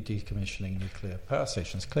should be decommissioning nuclear power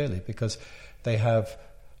stations, clearly, because they have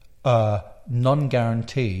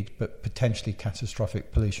non-guaranteed but potentially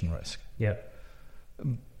catastrophic pollution risk. Yeah.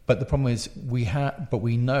 But the problem is we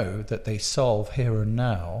know that they solve here and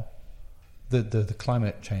now the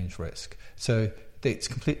climate change risk. So they've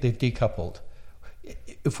decoupled.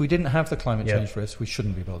 If we didn't have the climate change risk, we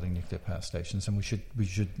shouldn't be building nuclear power stations, and we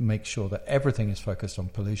should make sure that everything is focused on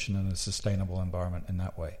pollution and a sustainable environment in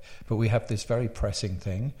that way. But we have this very pressing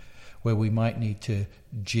thing where we might need to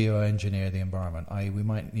geoengineer the environment, i.e. we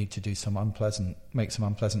might need to make some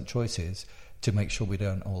unpleasant choices to make sure we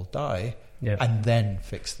don't all die, and then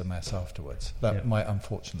fix the mess afterwards. That might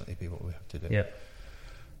unfortunately be what we have to do. Yeah.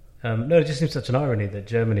 No, it just seems such an irony that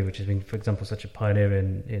Germany, which has been, for example, such a pioneer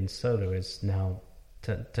in solar, is now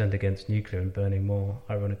turned against nuclear and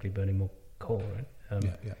ironically burning more coal.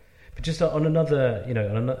 Right? But just on another,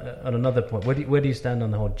 on another point, where do you stand on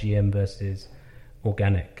the whole GM versus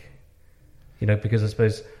organic? Because I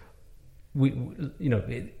suppose we'd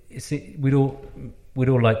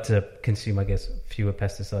all like to consume, I guess, fewer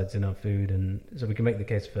pesticides in our food, and so we can make the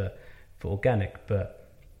case for organic,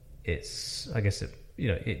 but it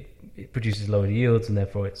produces lower yields, and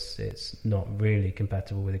therefore it's not really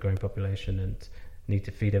compatible with a growing population and need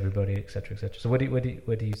to feed everybody, etc., etc. So where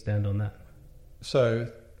do you stand on that?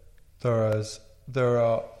 So there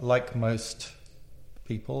are, like most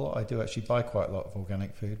people, I do actually buy quite a lot of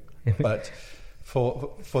organic food, but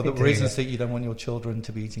for the reasons that you don't want your children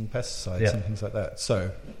to be eating pesticides and things like that.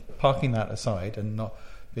 So parking that aside and not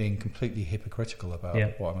being completely hypocritical about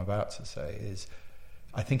what I'm about to say is,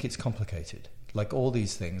 I think it's complicated, like all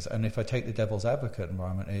these things. And if I take the devil's advocate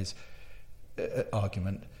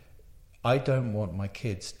argument, I don't want my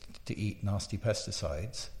kids to eat nasty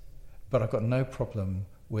pesticides, but I've got no problem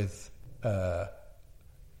with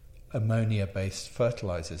ammonia-based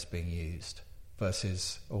fertilizers being used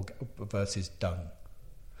versus dung.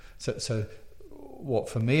 So what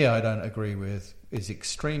for me I don't agree with is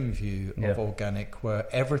extreme view of organic, where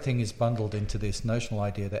everything is bundled into this notional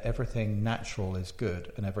idea that everything natural is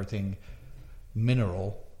good and everything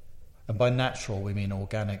mineral, and by natural we mean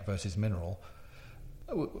organic versus mineral.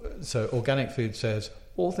 So organic food says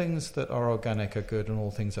all things that are organic are good and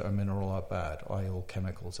all things that are mineral are bad, i.e. all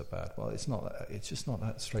chemicals are bad. Well, it's just not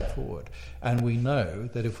that straightforward. And we know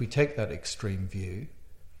that if we take that extreme view,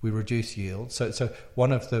 we reduce yield. So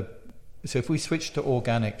if we switch to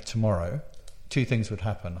organic tomorrow, two things would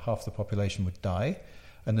happen. Half the population would die,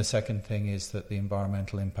 and the second thing is that the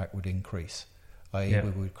environmental impact would increase, i.e. we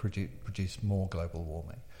would produce more global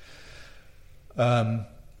warming.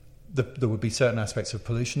 There would be certain aspects of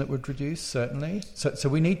pollution that would reduce, certainly. So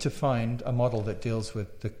we need to find a model that deals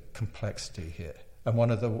with the complexity here. And one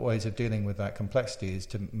of the ways of dealing with that complexity is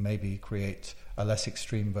to maybe create a less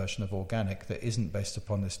extreme version of organic that isn't based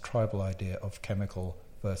upon this tribal idea of chemical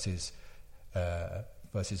versus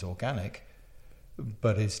organic,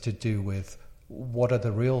 but is to do with what are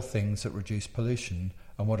the real things that reduce pollution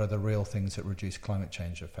and what are the real things that reduce climate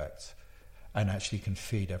change effects and actually can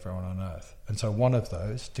feed everyone on Earth. And so one of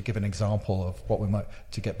those, to give an example of what we might,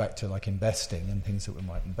 to get back to like investing and things that we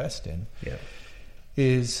might invest in,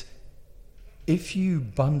 is if you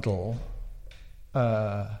bundle,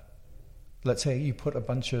 let's say you put a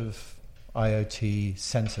bunch of IoT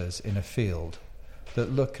sensors in a field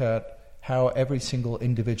that look at how every single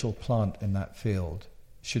individual plant in that field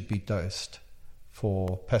should be dosed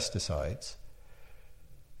for pesticides,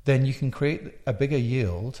 then you can create a bigger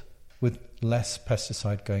yield with less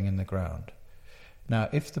pesticide going in the ground. Now,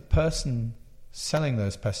 if the person selling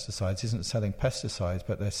those pesticides isn't selling pesticides,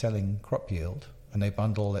 but they're selling crop yield, and they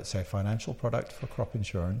bundle, let's say, a financial product for crop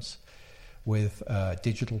insurance with a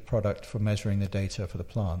digital product for measuring the data for the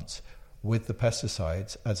plants, with the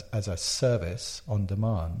pesticides as a service on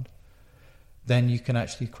demand, then you can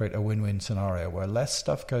actually create a win-win scenario where less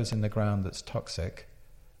stuff goes in the ground that's toxic,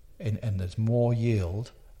 and there's more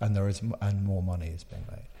yield, and more money is being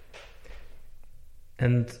made.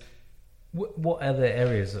 And what other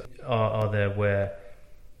areas are there where,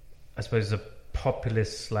 I suppose, a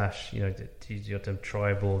populist / to use your term,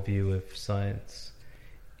 tribal view of science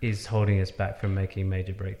is holding us back from making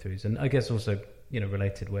major breakthroughs? And I guess also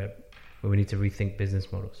related where we need to rethink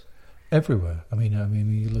business models? Everywhere. I mean,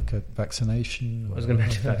 you look at vaccination. I was going to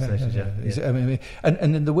mention vaccinations. Yeah. I mean,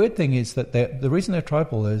 and then the weird thing is that the reason they're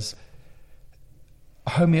tribal is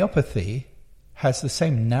homeopathy has the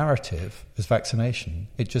same narrative as vaccination.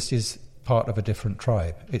 It just is part of a different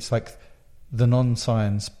tribe. It's like the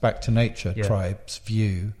non-science back to nature tribe's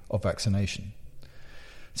view of vaccination.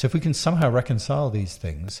 So if we can somehow reconcile these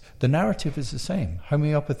things, the narrative is the same.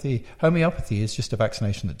 Homeopathy is just a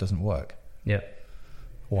vaccination that doesn't work. Yeah.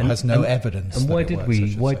 Or has no evidence. And why did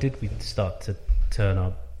we start to turn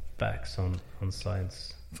our backs on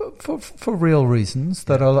science? For real reasons.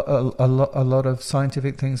 That a lot of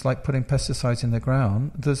scientific things, like putting pesticides in the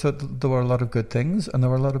ground, there were a lot of good things and there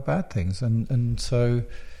were a lot of bad things, and so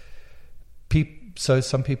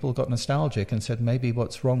some people got nostalgic and said maybe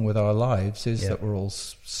what's wrong with our lives is that we're all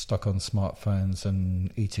stuck on smartphones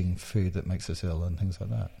and eating food that makes us ill and things like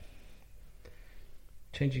that.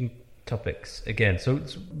 Changing topics again. So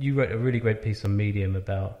you wrote a really great piece on Medium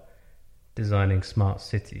about designing smart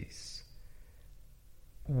cities.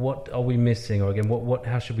 What are we missing? Or again,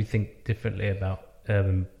 how should we think differently about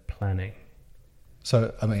urban planning?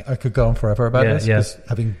 So, I mean, I could go on forever about this, because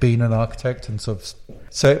having been an architect and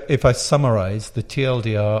So if I summarize, the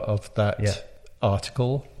TLDR of that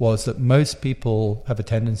article was that most people have a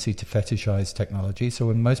tendency to fetishize technology. So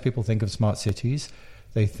when most people think of smart cities,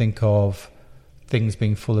 they think of things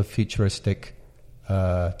being full of futuristic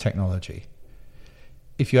technology.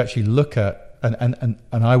 If you actually look at, and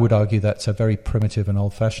I would argue that's a very primitive and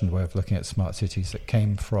old-fashioned way of looking at smart cities that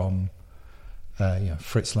came from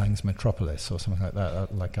Fritz Lang's Metropolis or something like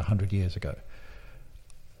that, like 100 years ago.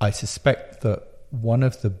 I suspect that one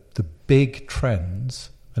of the big trends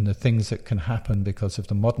and the things that can happen because of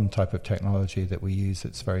the modern type of technology that we use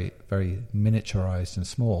that's very, very miniaturized and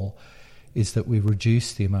small is that we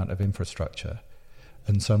reduce the amount of infrastructure.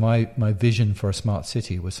 And so my vision for a smart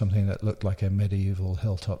city was something that looked like a medieval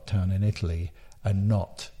hilltop town in Italy and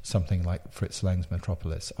not something like Fritz Lang's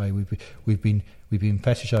Metropolis. We've been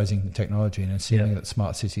fetishizing the technology and assuming that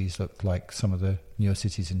smart cities look like some of the newer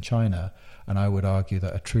cities in China, and I would argue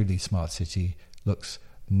that a truly smart city looks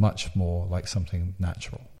much more like something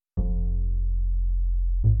natural.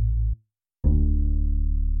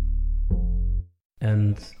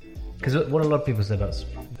 And because what a lot of people say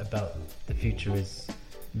about the future is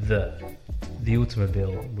that the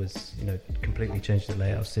automobile was, completely changed the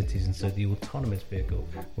layout of cities, and so the autonomous vehicle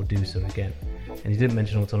will do so again. And you didn't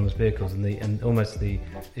mention autonomous vehicles, and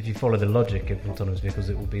if you follow the logic of autonomous vehicles,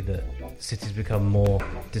 it will be that cities become more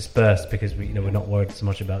dispersed because we're not worried so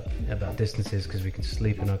much about distances, because we can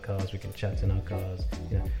sleep in our cars, we can chat in our cars.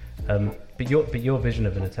 But your vision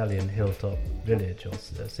of an Italian hilltop village or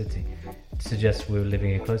city suggests we're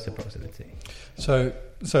living in closer proximity. So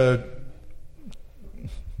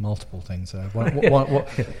multiple things there.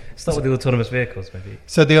 Start with the autonomous vehicles, maybe.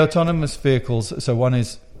 So the autonomous vehicles. So one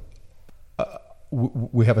is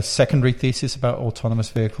we have a secondary thesis about autonomous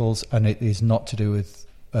vehicles, and it is not to do with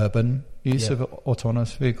urban use of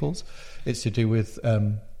autonomous vehicles. It's to do with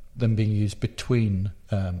them being used between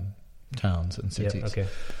towns and cities. Okay.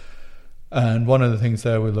 And one of the things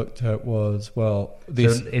there we looked at was so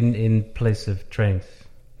in place of trains.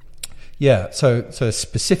 Yeah, so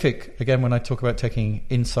specific, again, when I talk about taking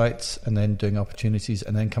insights and then doing opportunities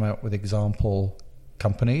and then come out with example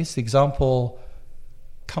companies, the example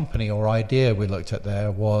company or idea we looked at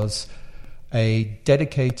there was a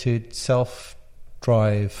dedicated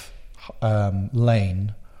self-drive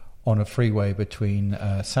lane on a freeway between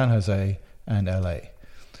San Jose and LA.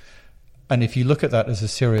 And if you look at that as a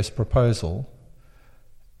serious proposal,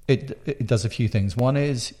 it does a few things. One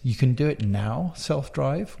is you can do it now,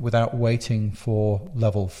 self-drive, without waiting for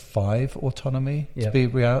level 5 autonomy to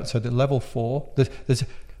be out. So the level 4, there's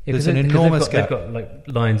an enormous gap. They've got like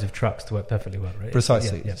lines of trucks to work perfectly well, right?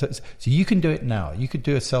 Precisely. Yeah. So you can do it now. You could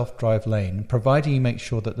do a self-drive lane, providing you make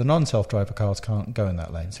sure that the non-self-driver cars can't go in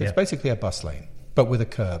that lane. So it's basically a bus lane, but with a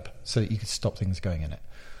curb, so that you can stop things going in it.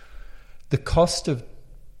 The cost of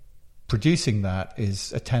producing that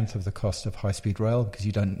is a tenth of the cost of high-speed rail, because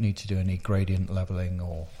you don't need to do any gradient leveling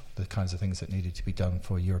or the kinds of things that needed to be done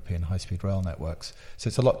for European high-speed rail networks. So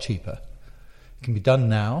it's a lot cheaper. It can be done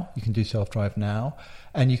now. You can do self-drive now.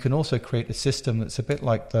 And you can also create a system that's a bit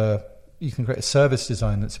like you can create a service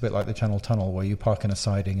design that's a bit like the Channel Tunnel, where you park in a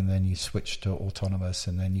siding and then you switch to autonomous,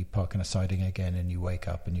 and then you park in a siding again and you wake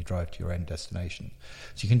up and you drive to your end destination.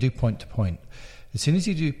 So you can do point-to-point. As soon as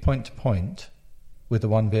you do point-to-point with the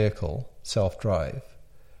one vehicle, self-drive,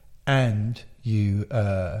 and you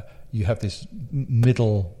you have this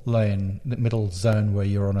middle zone where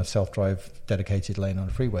you're on a self-drive dedicated lane on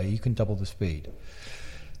a freeway, you can double the speed.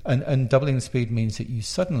 And doubling the speed means that you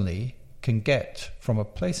suddenly can get from a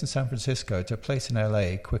place in San Francisco to a place in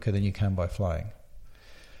LA quicker than you can by flying.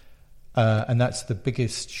 And that's the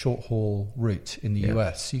biggest short-haul route in the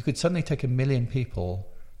US. You could suddenly take 1 million people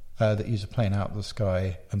that use a plane out of the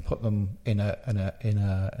sky and put them in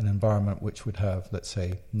an environment which would have, let's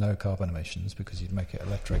say, no carbon emissions because you'd make it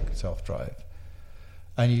electric self-drive.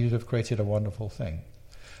 And you'd have created a wonderful thing.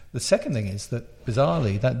 The second thing is that,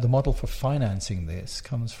 bizarrely, that the model for financing this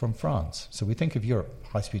comes from France. So we think of Europe,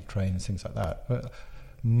 high-speed trains, things like that. But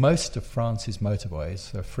most of France's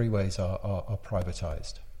motorways, their freeways are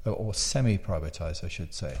privatized, or semi-privatized, I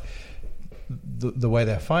should say. The way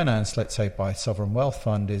they're financed, let's say, by Sovereign Wealth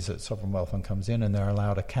Fund, is that Sovereign Wealth Fund comes in and they're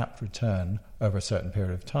allowed a capped return over a certain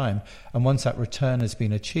period of time. And once that return has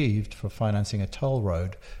been achieved for financing a toll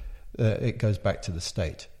road, it goes back to the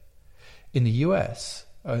state. In the US,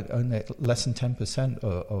 only less than 10%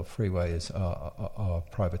 of freeways are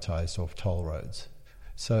privatized or toll roads.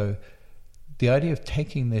 So the idea of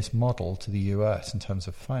taking this model to the US in terms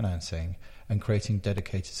of financing and creating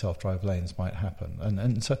dedicated self-drive lanes might happen.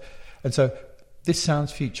 And so this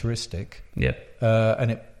sounds futuristic. Yeah.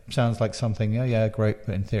 And it sounds like something, great,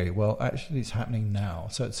 but in theory. Well, actually, it's happening now.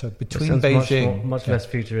 So between it Beijing... much less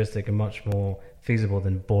futuristic and much more feasible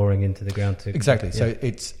than boring into the ground. Exactly. Yeah. So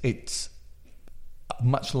it's a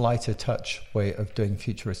much lighter touch way of doing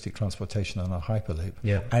futuristic transportation on a Hyperloop.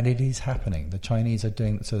 Yeah. And it is happening. The Chinese are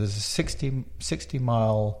doing... So there's a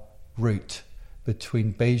 60-mile route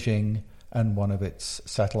between Beijing and one of its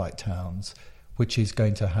satellite towns, which is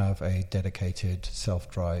going to have a dedicated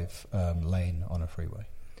self-drive lane on a freeway.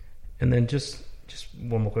 And then just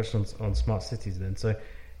one more question on smart cities then. So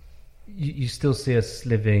you still see us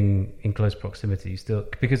living in close proximity. You still,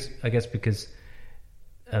 because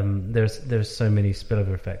there's so many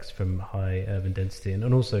spillover effects from high urban density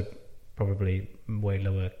and also probably way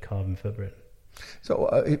lower carbon footprint. So,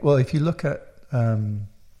 if you look at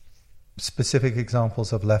specific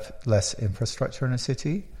examples of less infrastructure in a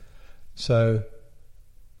city, so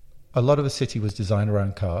a lot of a city was designed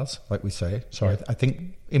around cars, like we say. So yeah. I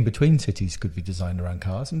think in between cities could be designed around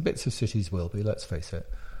cars, and bits of cities will be, let's face it.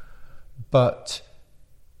 But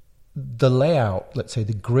the layout, let's say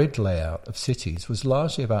the grid layout of cities, was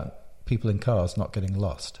largely about people in cars not getting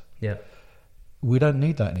lost. Yeah. We don't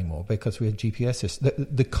need that anymore because we have GPS systems.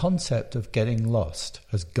 The concept of getting lost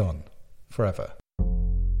has gone forever.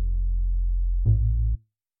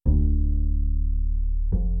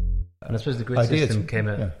 And I suppose the grid system came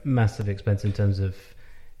at massive expense in terms of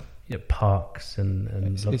parks and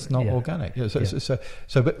it's not organic.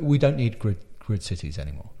 But we don't need grid cities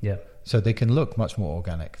anymore. Yeah. So they can look much more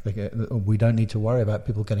organic. We don't need to worry about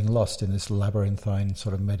people getting lost in this labyrinthine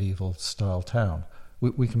sort of medieval style town.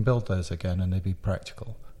 We can build those again, and they'd be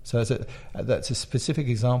practical. So that's a specific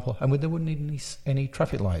example, and there wouldn't need any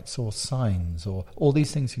traffic lights or signs, or all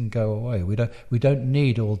these things can go away. We don't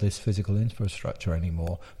need all this physical infrastructure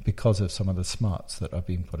anymore because of some of the smarts that are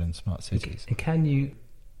being put in smart cities. And can you?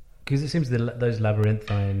 Because it seems those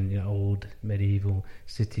labyrinthine, old medieval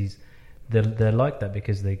cities, they're like that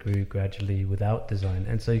because they grew gradually without design.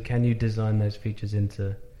 And so, can you design those features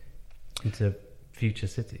into future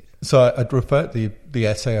cities? So I'd refer to the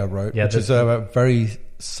essay I wrote, which is a very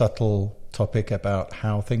subtle topic about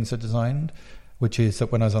how things are designed, which is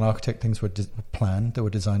that when I was an architect, things were planned, they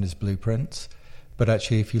were designed as blueprints. But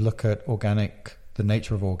actually, if you look at the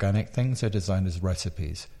nature of organic things, they're designed as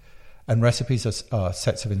recipes. And recipes are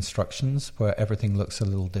sets of instructions where everything looks a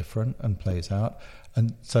little different and plays out.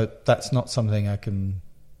 And so that's not something I can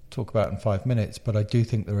talk about in 5 minutes, but I do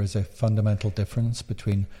think there is a fundamental difference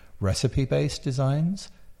between recipe-based designs,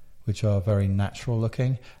 which are very natural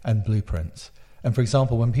looking, and blueprints. And for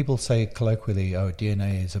example, when people say colloquially,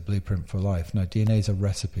 DNA is a blueprint for life, no, DNA is a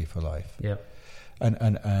recipe for life. Yeah.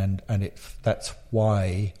 And that's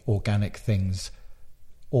why organic things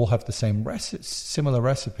all have the same similar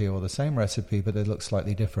recipe or the same recipe, but they look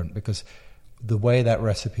slightly different because the way that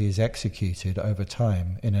recipe is executed over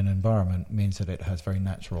time in an environment means that it has very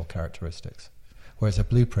natural characteristics. Whereas a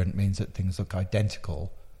blueprint means that things look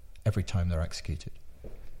identical every time they're executed.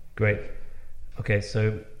 Great. Okay,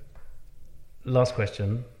 so last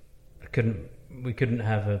question. We couldn't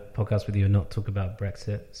have a podcast with you and not talk about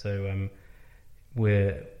Brexit. So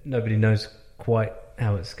nobody knows quite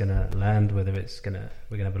how it's going to land, whether we're going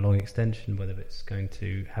to have a long extension, whether it's going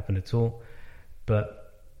to happen at all. But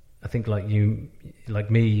I think like me,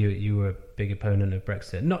 you were a big opponent of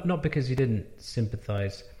Brexit. Not because you didn't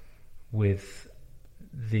sympathise with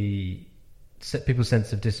the people's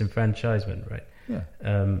sense of disenfranchisement, right? Yeah.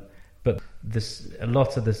 But a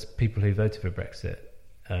lot of the people who voted for Brexit,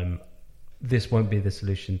 this won't be the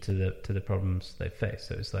solution to the problems they face.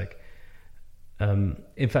 So it's like,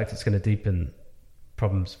 in fact, it's going to deepen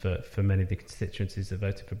problems for many of the constituencies that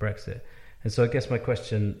voted for Brexit. And so I guess my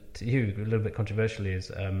question to you, a little bit controversially,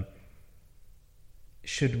 is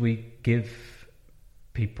should we give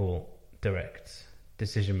people direct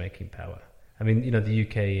decision-making power? I mean, the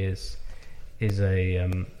UK is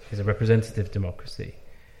a representative democracy.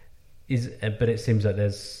 But it seems like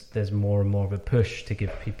there's more and more of a push to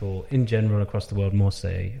give people in general across the world more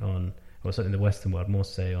say on, or certainly the Western world, more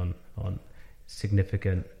say on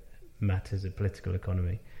significant matters of political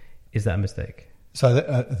economy. Is that a mistake? So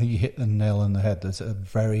I think you hit the nail on the head. There's a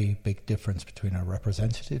very big difference between a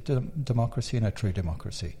representative democracy and a true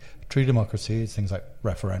democracy. True democracy is things like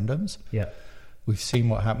referendums. Yeah. We've seen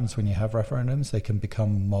what happens when you have referendums. They can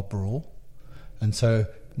become mob rule. And so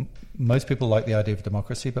most people like the idea of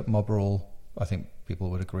democracy, but mob rule, I think people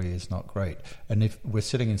would agree, is not great. And if we're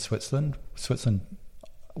sitting in Switzerland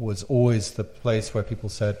was always the place where people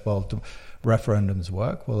said, well, referendums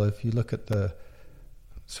work. Well, if you look at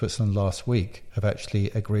Switzerland last week have actually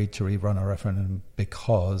agreed to rerun a referendum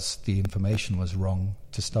because the information was wrong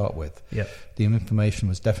to start with. Yeah. The information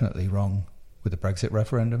was definitely wrong with the Brexit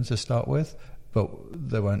referendum to start with, but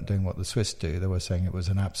they weren't doing what the Swiss do. They were saying it was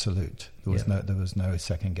an absolute. There was no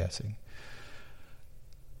second guessing.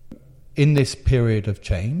 In this period of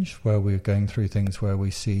change, where we're going through things where we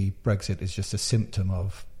see Brexit is just a symptom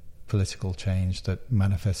of political change that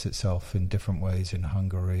manifests itself in different ways in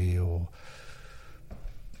Hungary or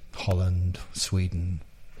Holland, Sweden,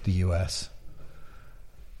 the US.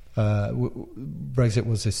 Brexit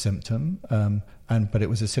was a symptom, but it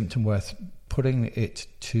was a symptom worth putting it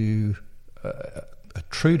to a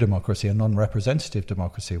true democracy, a non-representative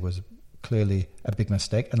democracy, was clearly a big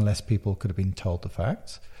mistake unless people could have been told the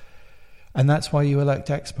facts. And that's why you elect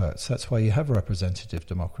experts. That's why you have representative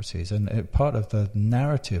democracies. And part of the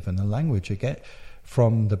narrative and the language you get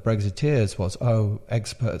from the Brexiteers was,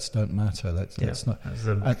 experts don't matter. Let's not. That's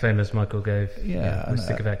the famous Michael Gove. We're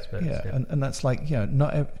sick of experts. And that's like,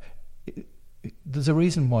 there's a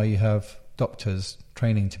reason why you have doctors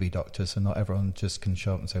training to be doctors, and not everyone just can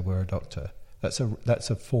show up and say, we're a doctor. That's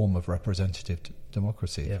a form of representative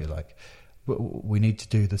democracy, if you like. We need to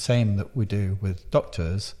do the same that we do with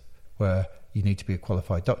doctors, where you need to be a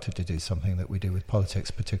qualified doctor to do something that we do with politics,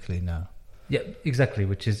 particularly now. Yeah, exactly.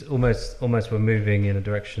 Which is almost we're moving in a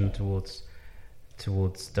direction towards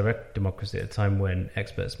direct democracy at a time when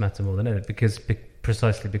experts matter more than ever,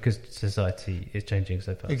 precisely because society is changing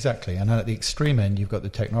so fast. Exactly, and at the extreme end, you've got the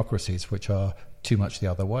technocracies, which are too much the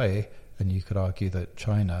other way, and you could argue that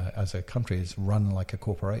China, as a country, is run like a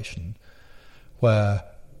corporation, where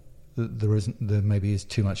there maybe is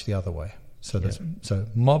too much the other way. So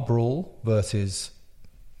mob rule versus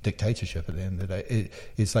dictatorship at the end of the day,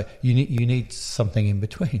 it's like you need something in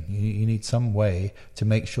between. You need some way to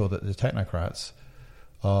make sure that the technocrats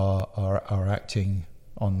are acting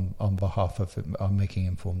on behalf of are making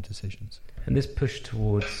informed decisions. And this push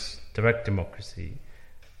towards direct democracy,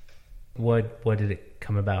 why did it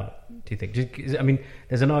come about, do you think? I mean,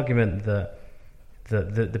 there's an argument that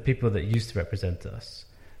the people that used to represent us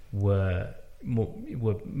were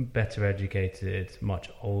better educated,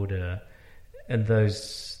 much older, and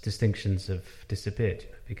those distinctions have disappeared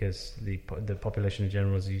because the population in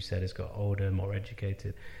general, as you said, has got older, more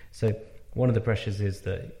educated. So one of the pressures is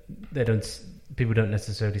that people don't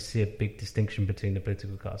necessarily see a big distinction between the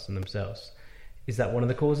political class and themselves. Is that one of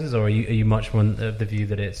the causes, or are you much more of the view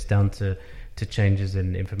that it's down to changes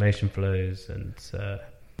in information flows and?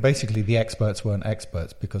 Basically, the experts weren't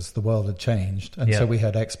experts because the world had changed, and so we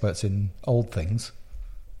had experts in old things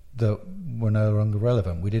that were no longer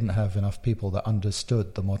relevant. We didn't have enough people that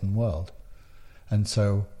understood the modern world. And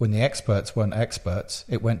so when the experts weren't experts,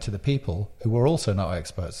 it went to the people who were also not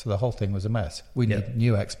experts. So the whole thing was a mess. We need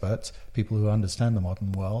new experts, people who understand the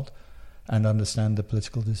modern world and understand the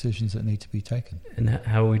political decisions that need to be taken. And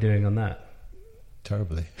how are we doing on that?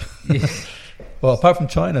 Terribly. Well, apart from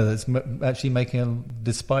China, that's actually making,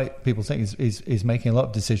 despite people saying, is making a lot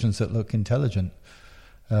of decisions that look intelligent.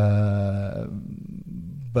 But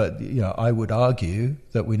I would argue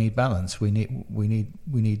that we need balance. We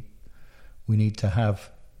need to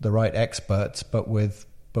have the right experts, but with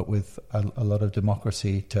a lot of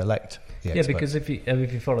democracy to elect the experts. Yeah, because if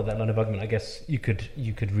you follow that line of argument, I guess you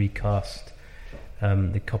could recast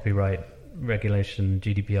the copyright regulation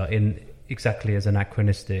GDPR in exactly as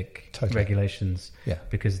anachronistic regulations,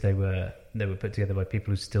 because they were put together by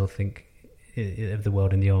people who still think of the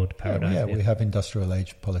world in the old paradigm. Yeah, we have industrial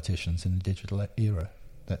age politicians in the digital era.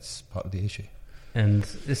 That's part of the issue. And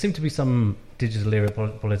there seem to be some digital era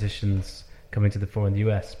politicians coming to the fore in the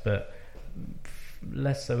US, but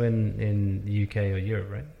less so in the UK or Europe,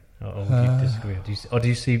 right? Or would you disagree?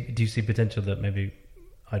 Do you see potential that maybe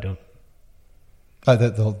I don't?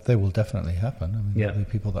 They will definitely happen. I mean, Yeah. there'll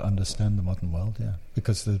be people that understand the modern world,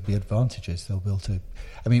 because there'll be advantages. They'll be able to.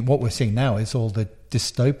 I mean, what we're seeing now is all the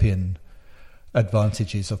dystopian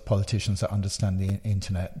advantages of politicians that understand the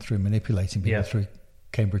internet through manipulating people through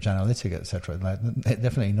Cambridge Analytica, etc. They're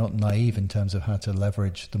definitely not naive in terms of how to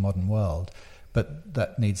leverage the modern world, but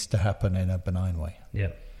that needs to happen in a benign way.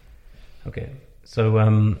 Yeah. Okay. So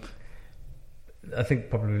I think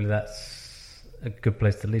probably that's a good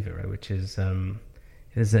place to leave it, right? Which is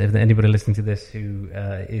if anybody listening to this who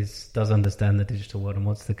does understand the digital world and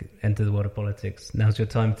wants to enter the world of politics, now's your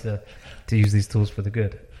time to use these tools for the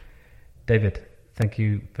good. David, thank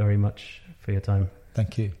you very much for your time.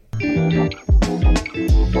 Thank you.